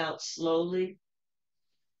coming out slowly.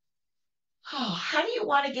 Oh, how do you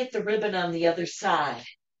want to get the ribbon on the other side?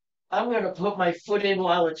 I'm going to put my foot in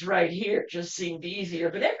while it's right here. It just seemed easier,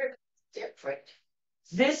 but everybody's different.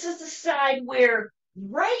 This is the side where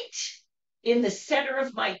right in the center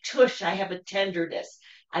of my tush, I have a tenderness.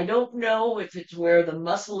 I don't know if it's where the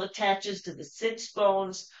muscle attaches to the sits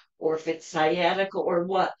bones or if it's sciatica or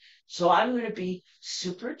what. So I'm going to be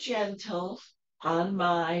super gentle on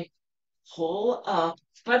my pull up.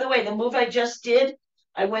 By the way, the move I just did,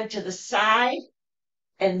 I went to the side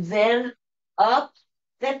and then up,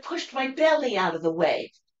 that pushed my belly out of the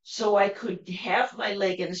way so I could have my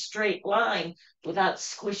leg in a straight line without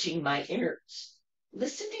squishing my innards.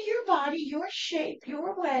 Listen to your body, your shape,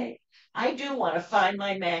 your way. I do want to find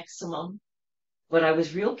my maximum, but I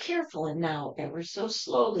was real careful, and now ever so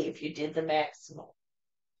slowly if you did the maximum.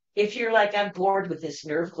 If you're like, I'm bored with this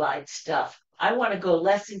nerve glide stuff, I want to go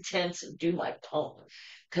less intense and do my pump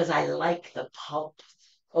because I like the pump.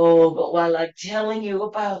 Oh, but while I'm telling you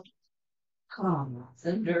about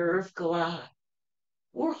the nerve glide,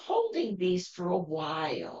 we're holding these for a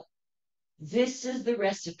while. This is the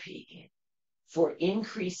recipe for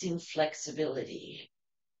increasing flexibility.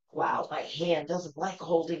 Wow, my hand doesn't like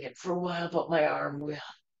holding it for a while, but my arm will.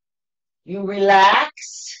 You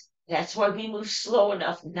relax. That's why we move slow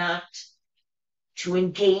enough not to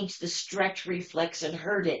engage the stretch reflex and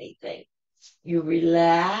hurt anything. You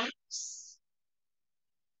relax.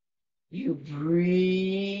 You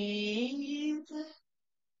breathe.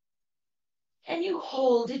 And you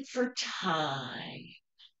hold it for time.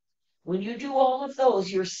 When you do all of those,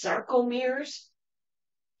 your sarcomeres,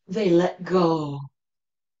 they let go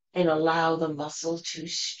and allow the muscle to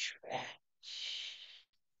stretch.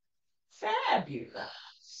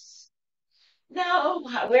 Fabulous. Now,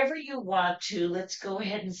 however you want to, let's go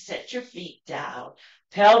ahead and set your feet down.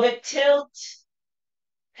 Pelvic tilt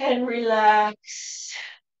and relax.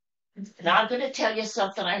 Now I'm going to tell you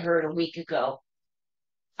something I heard a week ago.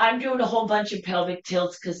 I'm doing a whole bunch of pelvic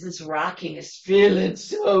tilts because this rocking is feeling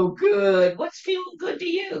so good. What's feeling good to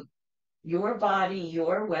you? Your body,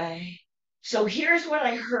 your way. So here's what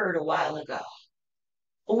I heard a while ago,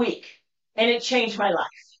 a week, and it changed my life.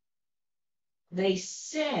 They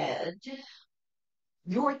said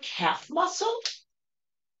your calf muscle,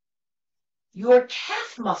 your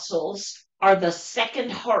calf muscles are the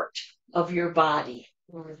second heart of your body.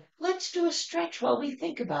 Let's do a stretch while we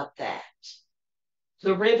think about that.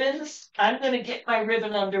 The ribbons, I'm going to get my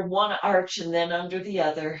ribbon under one arch and then under the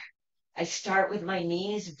other. I start with my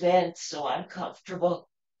knees bent so I'm comfortable.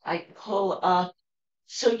 I pull up.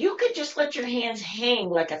 So you could just let your hands hang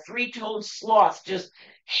like a three-toed sloth, just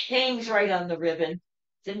hangs right on the ribbon.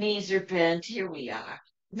 The knees are bent. Here we are.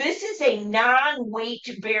 This is a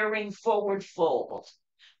non-weight bearing forward fold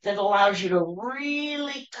that allows you to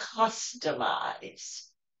really customize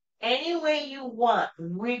any way you want.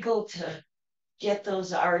 Wiggle to get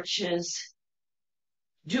those arches.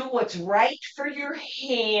 Do what's right for your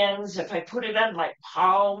hands. If I put it on my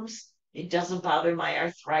palms, it doesn't bother my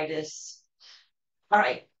arthritis. All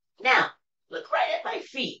right, now look right at my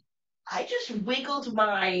feet. I just wiggled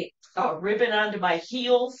my ribbon onto my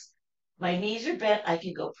heels. My knees are bent. I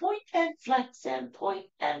can go point and flex and point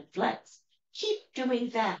and flex. Keep doing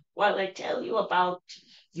that while I tell you about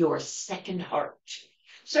your second heart.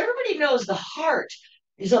 So everybody knows the heart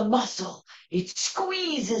is a muscle. It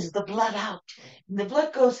squeezes the blood out, and the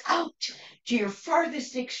blood goes out to your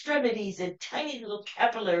farthest extremities and tiny little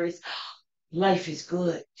capillaries. Life is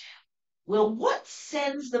good. Well, what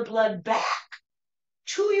sends the blood back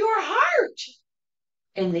to your heart?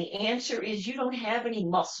 And the answer is you don't have any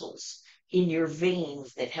muscles in your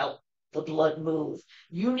veins that help the blood move.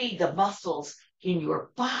 You need the muscles in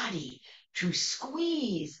your body to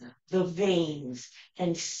squeeze the veins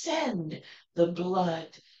and send the blood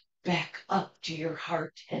back up to your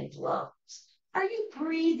heart and lungs. Are you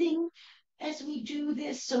breathing as we do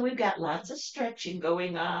this? So we've got lots of stretching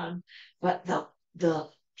going on, but the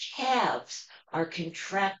calves are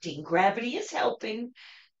contracting. Gravity is helping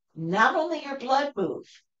not only your blood move,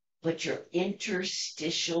 but your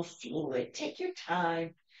interstitial fluid. Take your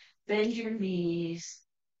time, bend your knees,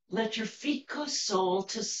 let your feet go sole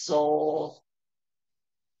to sole.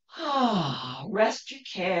 Rest your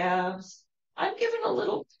calves. I'm giving a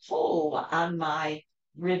little pull on my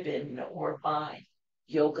ribbon or my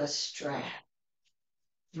yoga strap.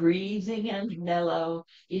 breathing and mellow.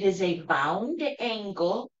 It is a bound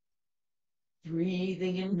angle.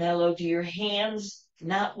 Breathing and mellow. Do your hands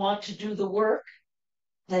not want to do the work?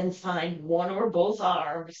 Then find one or both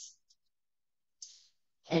arms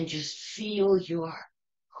and just feel your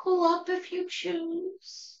pull up if you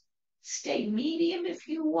choose. Stay medium if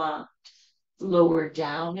you want. Lower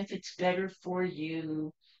down if it's better for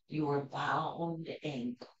you. Your bound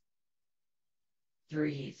ankle.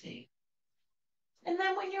 Breathing. And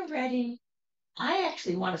then when you're ready, I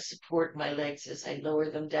actually want to support my legs as I lower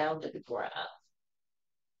them down to the ground.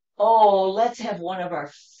 Oh, let's have one of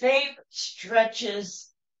our favorite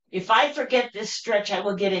stretches. If I forget this stretch, I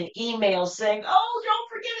will get an email saying, oh,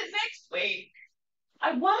 don't forget it next week.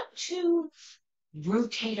 I want to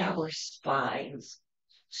rotate our spines.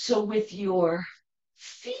 So with your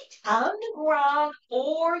feet on the ground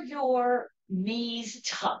or your knees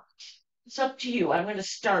tucked, it's up to you. I'm going to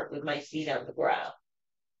start with my feet on the ground.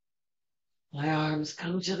 My arms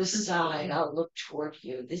come to the side. I'll look toward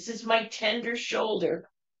you. This is my tender shoulder.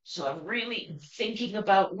 So I'm really thinking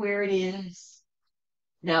about where it is.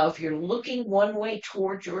 Now, if you're looking one way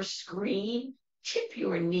toward your screen, tip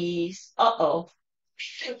your knees. Uh-oh.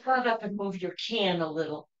 Front up and move your can a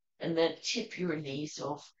little, and then tip your knees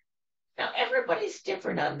over. Now, everybody's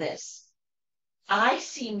different on this. I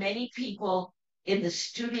see many people in the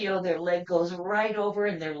studio, their leg goes right over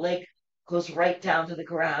and their leg goes right down to the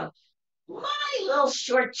ground. My little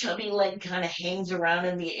short, chubby leg kind of hangs around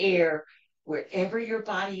in the air. Wherever your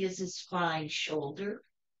body is fine. Shoulder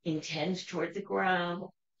intends toward the ground.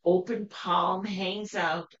 Open palm hangs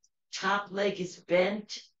out. Top leg is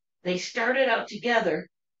bent. They started out together.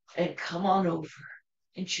 And come on over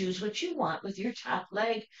and choose what you want with your top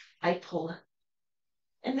leg. I pull it.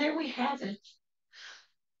 And there we have it.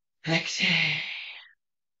 Exhale.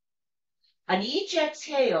 On each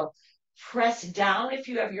exhale, press down if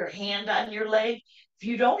you have your hand on your leg. If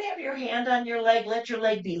you don't have your hand on your leg, let your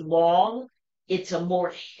leg be long. It's a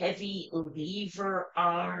more heavy lever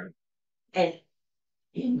arm. And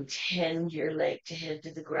intend your leg to head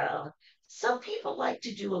to the ground. Some people like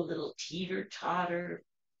to do a little teeter-totter.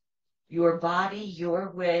 Your body,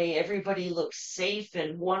 your way. Everybody looks safe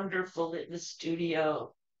and wonderful in the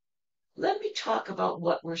studio. Let me talk about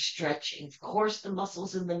what we're stretching. Of course, the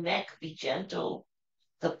muscles in the neck, be gentle.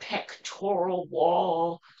 The pectoral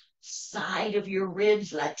wall, side of your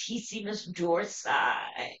ribs, latissimus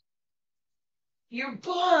dorsi. Your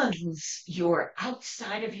buns, your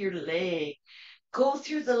outside of your leg. Go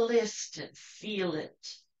through the list and feel it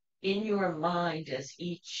in your mind as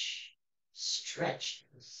each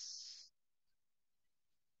stretches.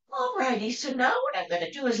 All righty, so now what I'm going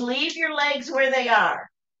to do is leave your legs where they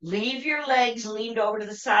are. Leave your legs leaned over to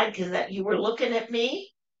the side because that you were looking at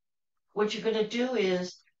me. What you're going to do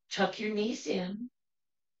is tuck your knees in,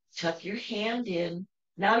 tuck your hand in.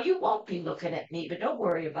 Now you won't be looking at me, but don't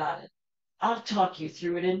worry about it. I'll talk you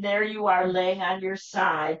through it. And there you are laying on your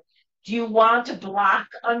side. Do you want a block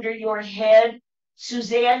under your head?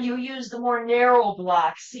 Suzanne, you use the more narrow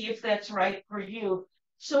block. See if that's right for you.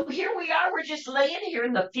 So here we are. We're just laying here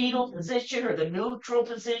in the fetal position or the neutral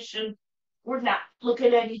position. We're not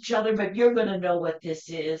looking at each other, but you're going to know what this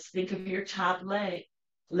is. Think of your top leg.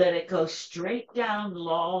 Let it go straight down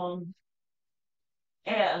long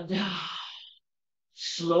and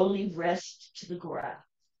slowly rest to the ground.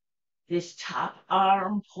 This top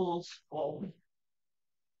arm pulls forward.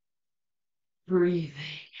 Breathing.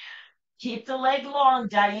 Keep the leg long.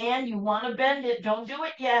 Diane, you want to bend it. Don't do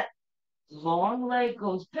it yet. Long leg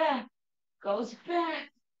goes back, goes back.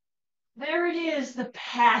 There it is, the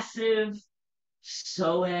passive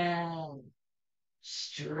psoas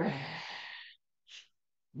stretch.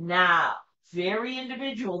 Now, very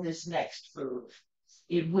individual, this next move.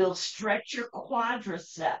 It will stretch your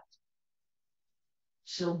quadricep.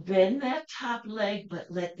 So bend that top leg, but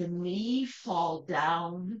let the knee fall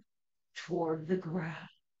down toward the ground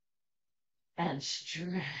and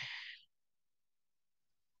stretch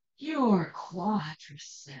your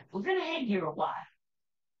quadricep. We're going to hang here a while.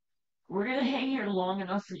 We're going to hang here long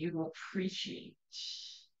enough for you to appreciate.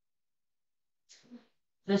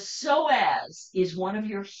 The psoas is one of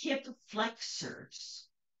your hip flexors.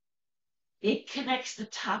 It connects the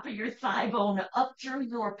top of your thigh bone up through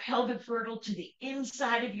your pelvic girdle to the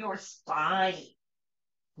inside of your spine.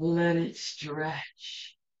 Let it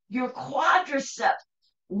stretch. Your quadricep,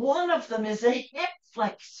 one of them is a hip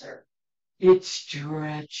flexor. It's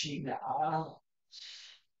stretching out.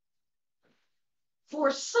 For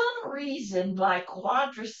some reason, my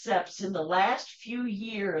quadriceps in the last few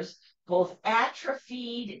years both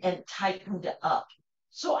atrophied and tightened up.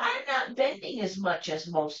 So I'm not bending as much as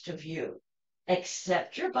most of you.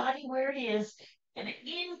 Accept your body where it is and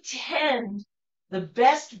intend the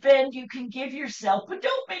best bend you can give yourself, but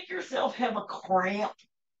don't make yourself have a cramp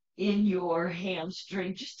in your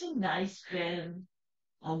hamstring. Just a nice bend,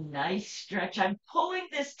 a nice stretch. I'm pulling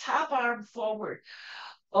this top arm forward.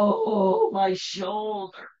 Oh, my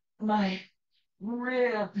shoulder, my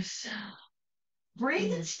ribs.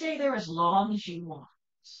 Breathe and stay there as long as you want.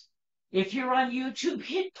 If you're on YouTube,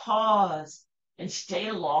 hit pause and stay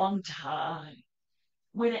a long time.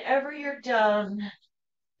 Whenever you're done,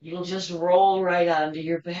 you'll just roll right onto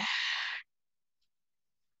your back.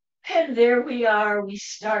 And there we are. We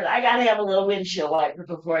start. I got to have a little windshield wiper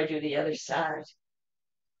before I do the other side.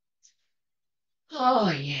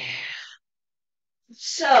 Oh, yeah.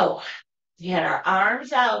 So, we had our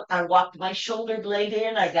arms out. I walked my shoulder blade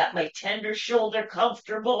in. I got my tender shoulder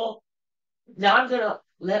comfortable. Now I'm going to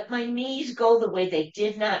let my knees go the way they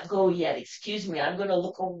did not go yet. Excuse me. I'm going to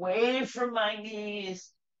look away from my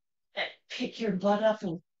knees and pick your butt up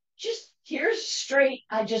and just here's straight.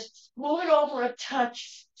 I just move it over a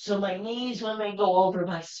touch so my knees, when they go over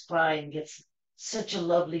my spine, gets such a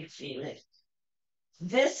lovely feeling.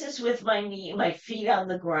 This is with my feet on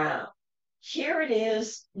the ground. Here it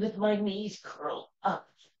is with my knees curled up.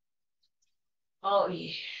 Oh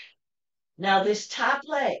yeah. Now this top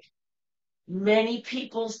leg, many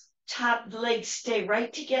people's top legs stay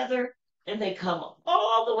right together and they come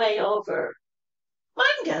all the way over.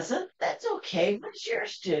 Mine doesn't. That's okay. What does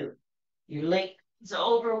yours do? Your leg's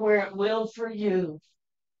over where it will for you.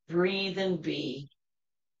 Breathe and be.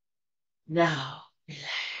 Now,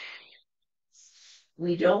 relax.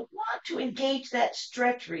 We don't want to engage that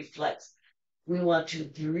stretch reflex. We want to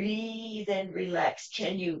breathe and relax.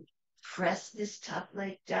 Can you press this top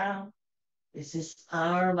leg down? Is this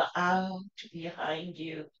arm out behind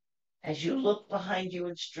you as you look behind you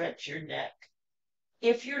and stretch your neck?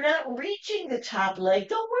 If you're not reaching the top leg,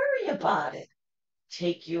 don't worry about it.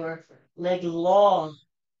 Take your leg long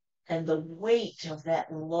and the weight of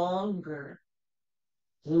that longer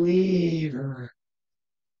lever.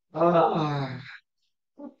 Ah.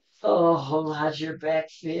 Oh, how's your back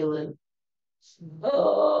feeling?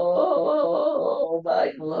 Oh,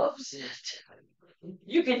 mine loves it.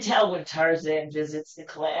 You can tell when Tarzan visits the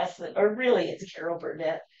class, or really it's Carol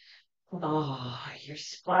Burnett. Oh, your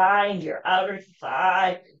spine, your outer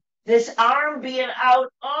thigh, this arm being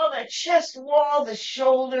out, oh, the chest wall, the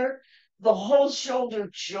shoulder, the whole shoulder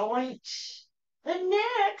joint, the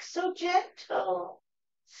neck, so gentle.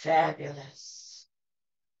 Fabulous.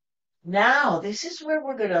 Now, this is where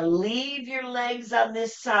we're going to leave your legs on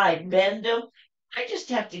this side. Bend them. I just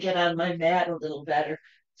have to get on my mat a little better.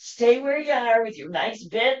 Stay where you are with your nice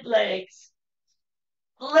bent legs.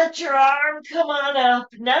 Let your arm come on up.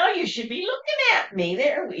 Now you should be looking at me.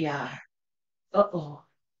 There we are. Uh-oh.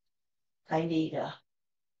 I need a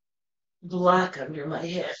block under my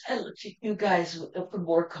head. I look at you guys look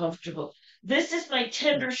more comfortable. This is my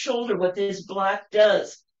tender shoulder. What this block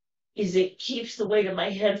does is it keeps the weight of my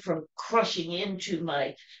head from crushing into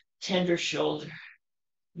my tender shoulder.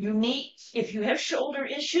 If you have shoulder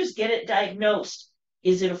issues, get it diagnosed.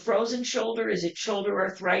 Is it a frozen shoulder? Is it shoulder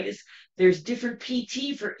arthritis? There's different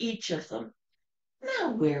PT for each of them.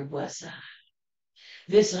 Now, where was I?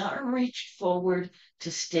 This arm reached forward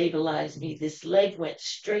to stabilize me. This leg went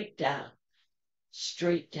straight down,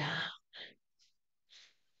 straight down.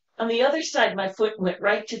 On the other side, my foot went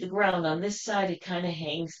right to the ground. On this side, it kind of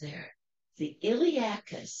hangs there. The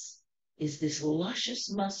iliacus is this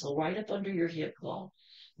luscious muscle right up under your hip bone.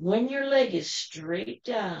 When your leg is straight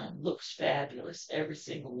down, looks fabulous, every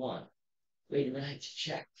single one. Wait a minute, I have to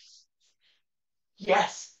check.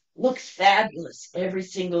 Yes, looks fabulous, every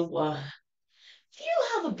single one. Feel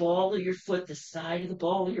how the ball of your foot, the side of the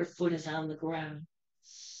ball of your foot is on the ground.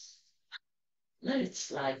 Let it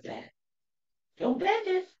slide back. Don't bend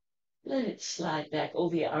it. Let it slide back. Oh,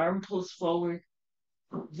 the arm pulls forward.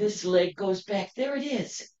 This leg goes back. There it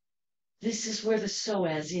is. This is where the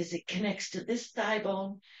psoas is. It connects to this thigh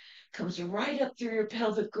bone, comes right up through your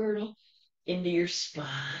pelvic girdle into your spine.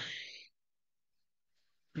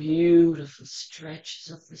 Beautiful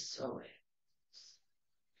stretches of the psoas.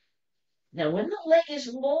 Now, when the leg is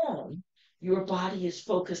long, your body is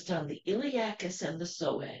focused on the iliacus and the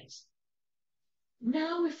psoas.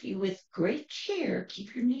 Now, if you, with great care,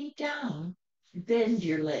 keep your knee down, bend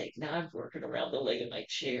your leg. Now I'm working around the leg of my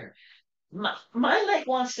chair. My leg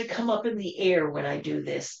wants to come up in the air when I do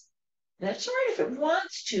this. That's all right if it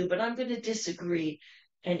wants to, but I'm going to disagree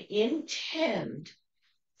and intend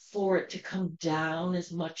for it to come down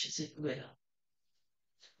as much as it will.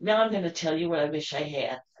 Now I'm going to tell you what I wish I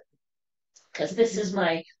had, because this is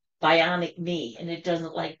my bionic knee and it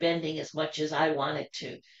doesn't like bending as much as I want it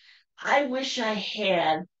to. I wish I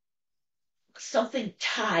had something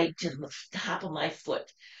tied to the top of my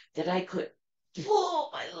foot that I could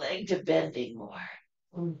pull my leg to bending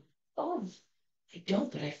more. Oh, I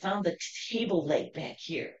don't, but I found the table leg back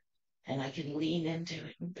here and I can lean into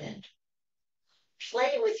it and bend.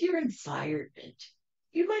 Play with your environment.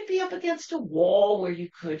 You might be up against a wall where you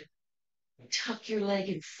could tuck your leg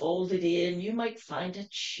and fold it in. You might find a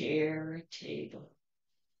chair, a table.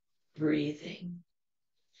 Breathing.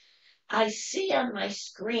 I see on my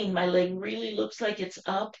screen my leg really looks like it's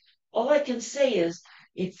up. All I can say is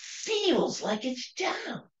it feels like it's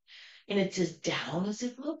down. And it's as down as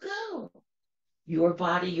it will go. Your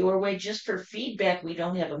body, your way, just for feedback. We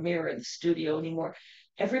don't have a mirror in the studio anymore.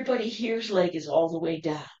 Everybody here's leg is all the way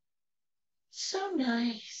down. So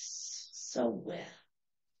nice. So well.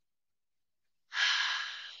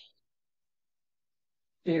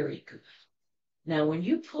 Very good. Now, when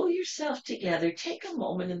you pull yourself together, take a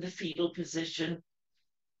moment in the fetal position.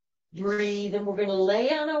 Breathe, and we're going to lay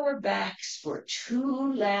on our backs for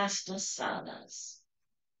 2 last asanas.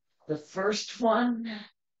 The first one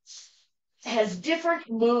has different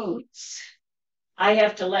moods. I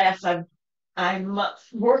have to laugh. I'm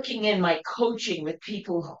working in my coaching with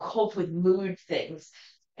people who cope with mood things.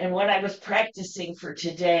 And when I was practicing for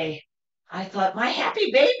today, I thought my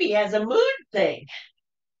happy baby has a mood thing.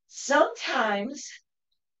 Sometimes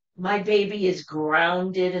my baby is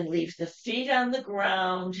grounded and leaves the feet on the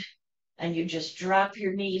ground, and you just drop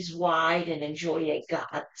your knees wide and enjoy a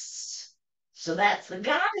goddess. So that's the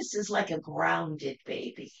goddess is like a grounded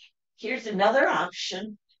baby. Here's another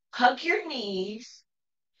option. Hug your knees.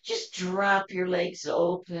 Just drop your legs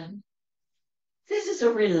open. This is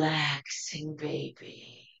a relaxing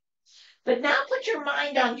baby. But now put your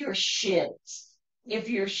mind on your shins. If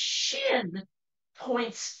your shin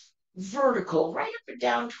points vertical, right up and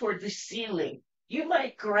down toward the ceiling, you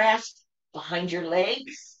might grasp behind your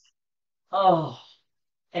legs. Oh,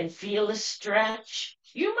 and feel a stretch.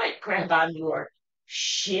 You might grab on your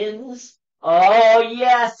shins. Oh,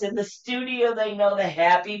 yes, in the studio, they know the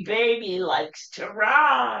happy baby likes to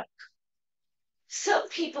rock. Some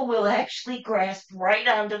people will actually grasp right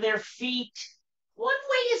onto their feet. One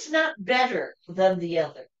way is not better than the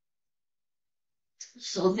other.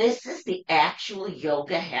 So this is the actual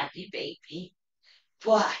yoga happy baby.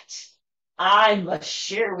 But I must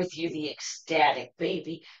share with you the ecstatic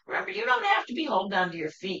baby. Remember, you don't have to be holding onto your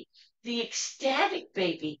feet. The ecstatic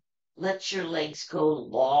baby lets your legs go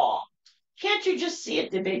long. Can't you just see it?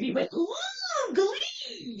 The baby went, ooh,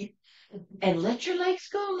 glee. And let your legs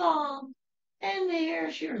go long. And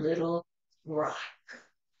there's your little rock.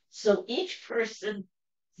 So each person,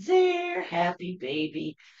 their happy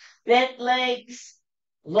baby, bent legs,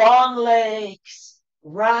 long legs,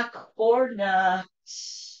 rock or not,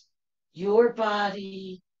 your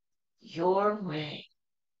body, your way.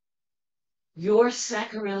 Your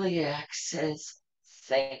sacroiliac says,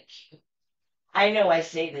 thank you. I know I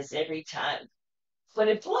say this every time, but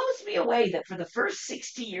it blows me away that for the first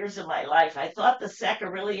 60 years of my life, I thought the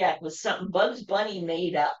sacroiliac was something Bugs Bunny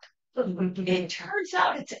made up. It turns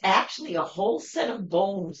out it's actually a whole set of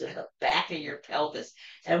bones in the back of your pelvis,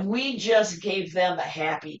 and we just gave them a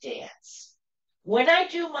happy dance. When I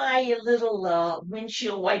do my little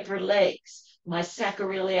windshield wiper legs, my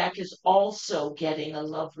sacroiliac is also getting a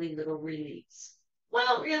lovely little release.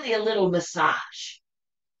 Well, really a little massage.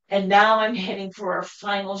 And now I'm heading for our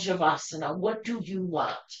final Shavasana. What do you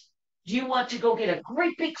want? Do you want to go get a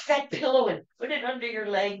great big fat pillow and put it under your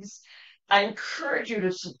legs? I encourage you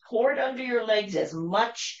to support under your legs as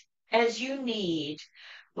much as you need,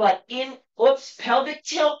 but pelvic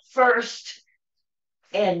tilt first,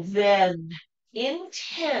 and then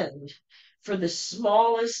intend for the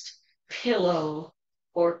smallest pillow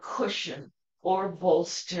or cushion or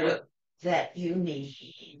bolster that you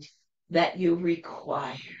need, that you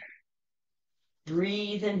require.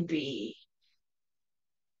 Breathe and be.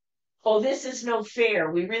 Oh, this is no fair.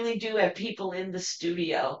 We really do have people in the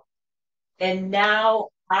studio. And now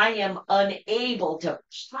I am unable to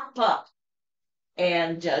pop up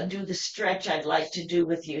and do the stretch I'd like to do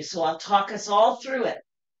with you. So I'll talk us all through it,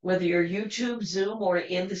 whether you're YouTube, Zoom, or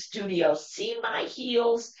in the studio. See my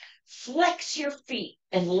heels, flex your feet,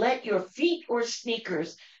 and let your feet or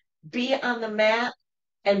sneakers be on the mat.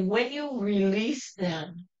 And when you release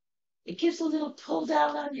them, it gives a little pull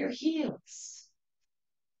down on your heels.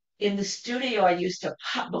 In the studio, I used to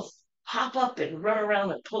pop up and run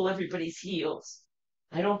around and pull everybody's heels.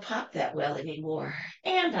 I don't pop that well anymore.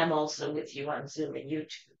 And I'm also with you on Zoom and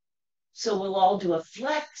YouTube. So we'll all do a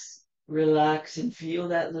flex, relax, and feel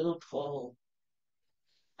that little pull.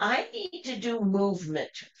 I need to do movement.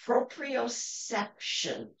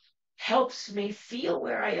 Proprioception helps me feel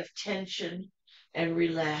where I have tension and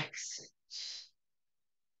relax it.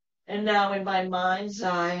 And now in my mind's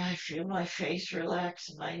eye, I feel my face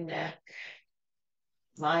relax, my neck,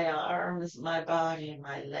 my arms, my body, and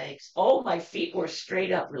my legs. Oh, my feet were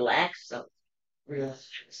straight up. Relax them.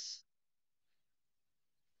 Relax.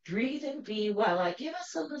 Breathe and be while I give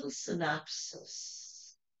us a little synopsis.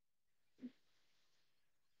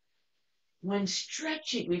 When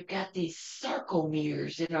stretching, we've got these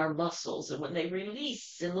sarcomeres in our muscles, and when they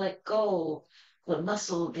release and let go, the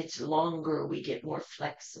muscle gets longer, we get more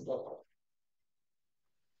flexible.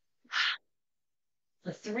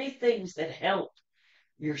 The three things that help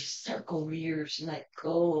your sarcomeres let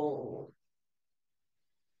go,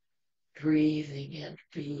 breathing and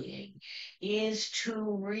being, is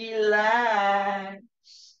to relax.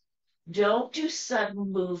 Don't do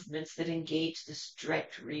sudden movements that engage the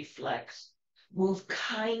stretch reflex. Move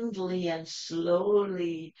kindly and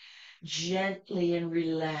slowly, gently and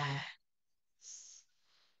relax.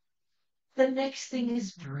 The next thing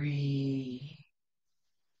is breathe.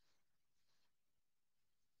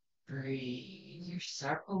 Breathe your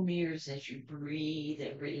sarcomeres as you breathe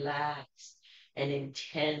and relax and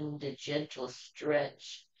intend a gentle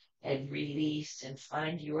stretch and release and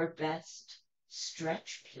find your best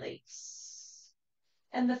stretch place.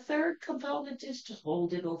 And the third component is to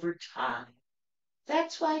hold it over time.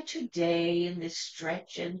 That's why today in this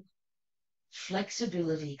stretch and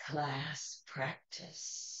flexibility class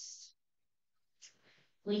practice,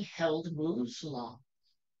 we held moves long.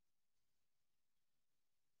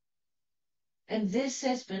 And this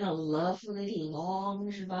has been a lovely long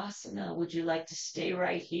Shavasana. Would you like to stay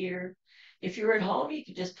right here? If you're at home, you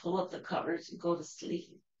can just pull up the covers and go to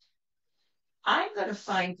sleep. I'm going to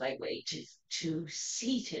find my way to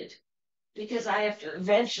seated because I have to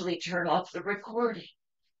eventually turn off the recording.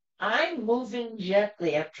 I'm moving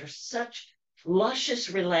gently after such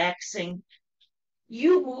luscious relaxing.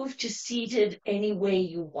 You move to seated any way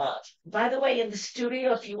you want. By the way, in the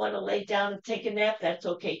studio, if you want to lay down and take a nap, that's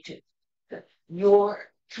okay too.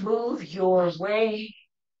 Move your way,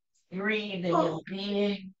 breathing and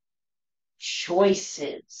being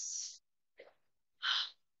choices.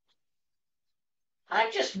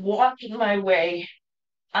 I'm just walking my way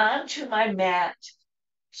onto my mat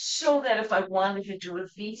so that if I wanted to do a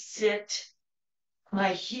V-sit,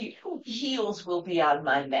 my heels will be on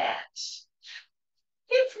my mat.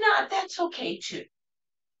 If not, that's okay too.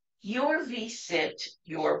 Your V-sit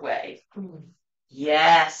your way.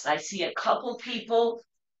 Yes, I see a couple people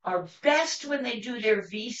are best when they do their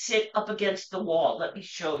V-sit up against the wall. Let me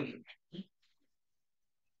show you.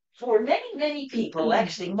 For many, many people,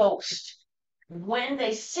 actually most, when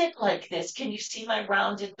they sit like this, can you see my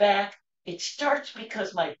rounded back? It starts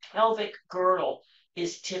because my pelvic girdle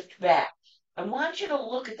is tipped back. I want you to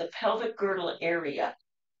look at the pelvic girdle area.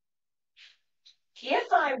 If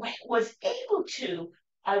I was able to,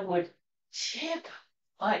 I would tip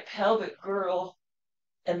my pelvic girdle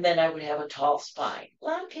and then I would have a tall spine. A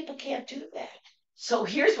lot of people can't do that. So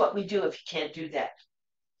here's what we do if you can't do that.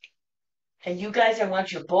 And you guys, I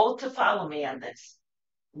want you both to follow me on this.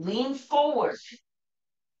 Lean forward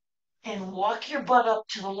and walk your butt up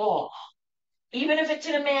to the wall, even if it's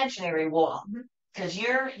an imaginary wall. Because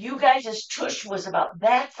you guys' tush was about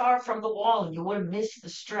that far from the wall and you would have missed the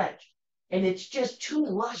stretch. And it's just too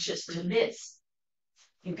luscious to miss.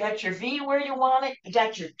 You got your V where you want it. You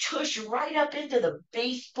got your tush right up into the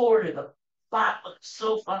baseboard of the bottom of the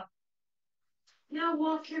sofa. Now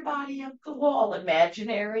walk your body up the wall,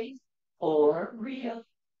 imaginary or real.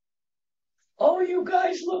 Oh, you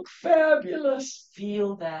guys look fabulous.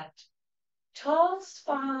 Feel that. Tall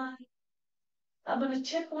spine. I'm going to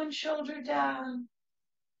tip one shoulder down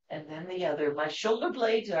and then the other. My shoulder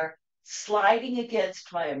blades are sliding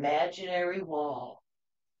against my imaginary wall.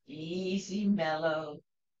 Easy, mellow,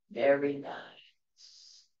 very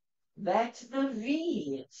nice. That's the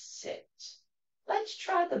V sit. Let's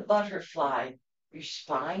try the butterfly. Your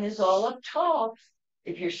spine is all up tall.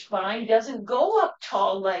 If your spine doesn't go up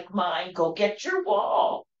tall like mine, go get your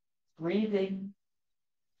wall. Breathing.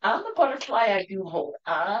 On the butterfly, I do hold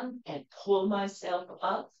on and pull myself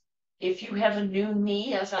up. If you have a new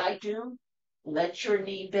knee, as I do, let your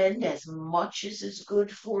knee bend as much as is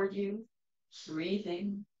good for you.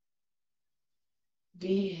 Breathing.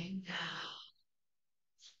 Being.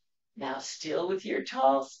 Now still with your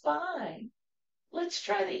tall spine. Let's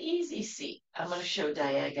try the easy seat. I'm going to show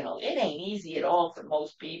diagonal. It ain't easy at all for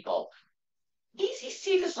most people. Easy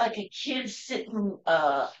seat is like a kid sitting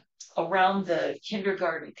around the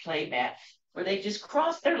kindergarten play mat where they just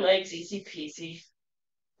cross their legs, easy peasy.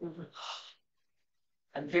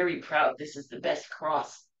 I'm very proud. This is the best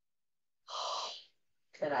cross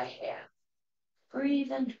that I have.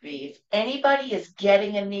 Breathe and breathe. Anybody is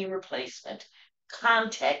getting a knee replacement,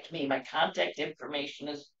 contact me. My contact information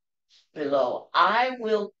is below. I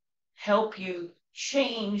will help you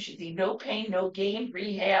change the no pain, no gain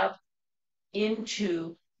rehab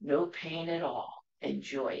into no pain at all.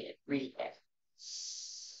 Enjoy it. Rehab.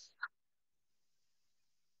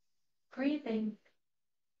 Breathing.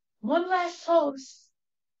 One last pose,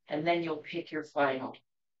 and then you'll pick your final.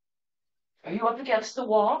 Are you up against the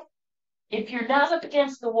wall? If you're not up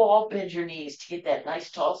against the wall, bend your knees to get that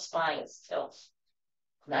nice tall spine still.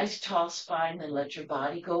 Nice tall spine, then let your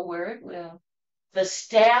body go where it will. The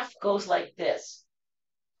staff goes like this.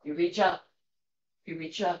 You reach up, you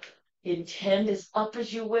reach up. Intend as up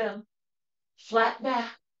as you will. Flat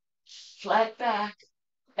back,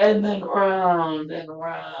 and then round and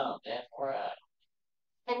round and round.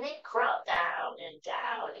 And then crawl down and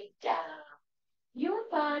down and down. Your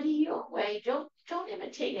body, your way. Don't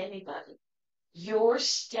imitate anybody. Your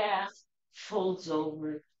staff folds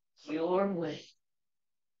over your way.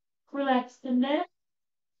 Relax the neck.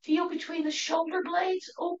 Feel between the shoulder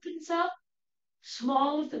blades opens up.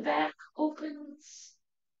 Small of the back opens.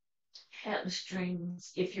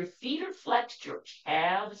 Hamstrings. If your feet are flexed, your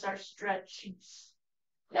calves are stretching.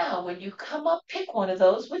 Now, when you come up, pick one of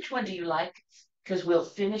those. Which one do you like? Because we'll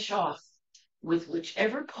finish off with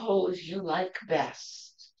whichever pose you like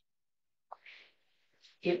best.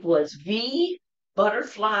 It was V,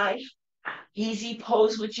 butterfly, easy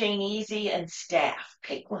pose with Jane Easy, and staff.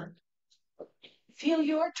 Pick one. Feel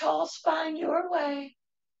your tall spine your way.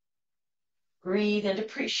 Breathe and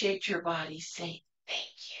appreciate your body. Say thank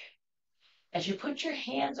you. As you put your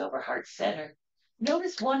hands over heart center,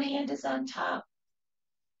 notice one hand is on top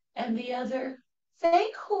and the other.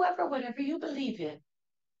 Thank whoever, whatever you believe in.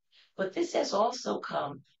 But this has also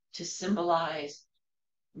come to symbolize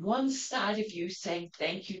one side of you saying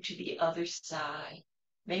thank you to the other side.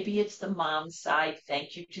 Maybe it's the mom side,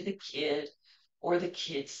 thank you to the kid, or the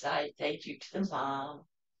kid side, thank you to the mom.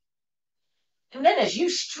 And then as you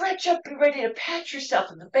stretch up, be ready to pat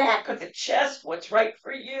yourself in the back or the chest, what's right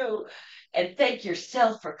for you, and thank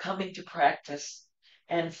yourself for coming to practice.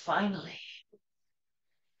 And finally,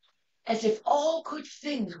 as if all good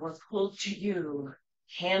things were pulled to you,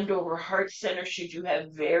 hand over heart center should you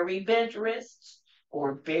have very bent wrists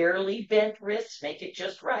or barely bent wrists, make it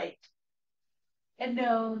just right. And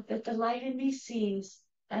know that the light in me sees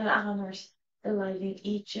and honors the light in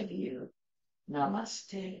each of you.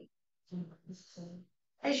 Namaste.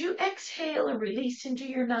 As you exhale and release into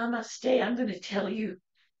your namaste, I'm going to tell you,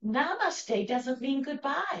 namaste doesn't mean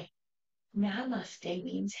goodbye. Namaste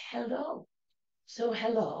means hello. So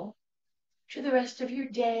hello to the rest of your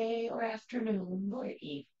day or afternoon or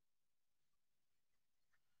evening.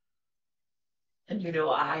 And you know,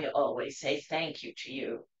 I always say thank you to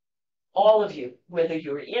you, all of you, whether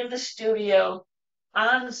you're in the studio,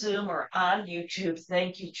 on Zoom, or on YouTube,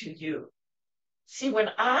 thank you to you. See, when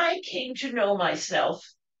I came to know myself,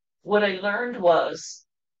 what I learned was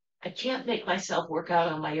I can't make myself work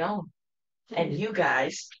out on my own. And you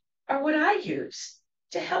guys are what I use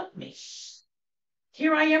to help me.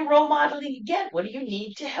 Here I am role modeling again. What do you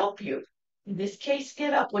need to help you? In this case,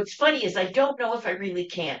 get up. What's funny is I don't know if I really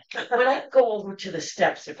can, but I go over to the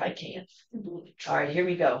steps if I can. All right, here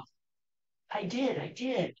we go. I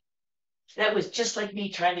did. That was just like me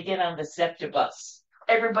trying to get on the SEPTA bus.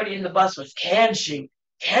 Everybody in the bus was, can she?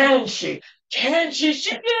 Can she? Can she?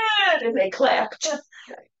 She did! And they clapped.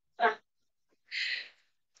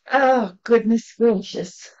 Oh, goodness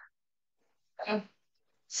gracious.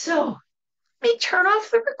 So, let me turn off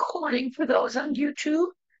the recording for those on YouTube.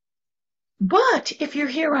 But if you're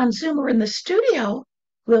here on Zoom or in the studio,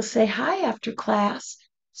 we'll say hi after class.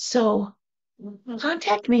 So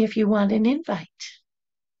contact me if you want an invite.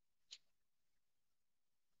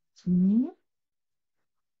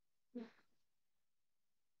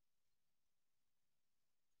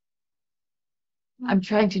 I'm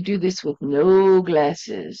trying to do this with no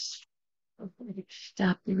glasses.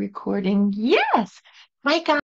 Stop the recording. Yes. Hi, guys.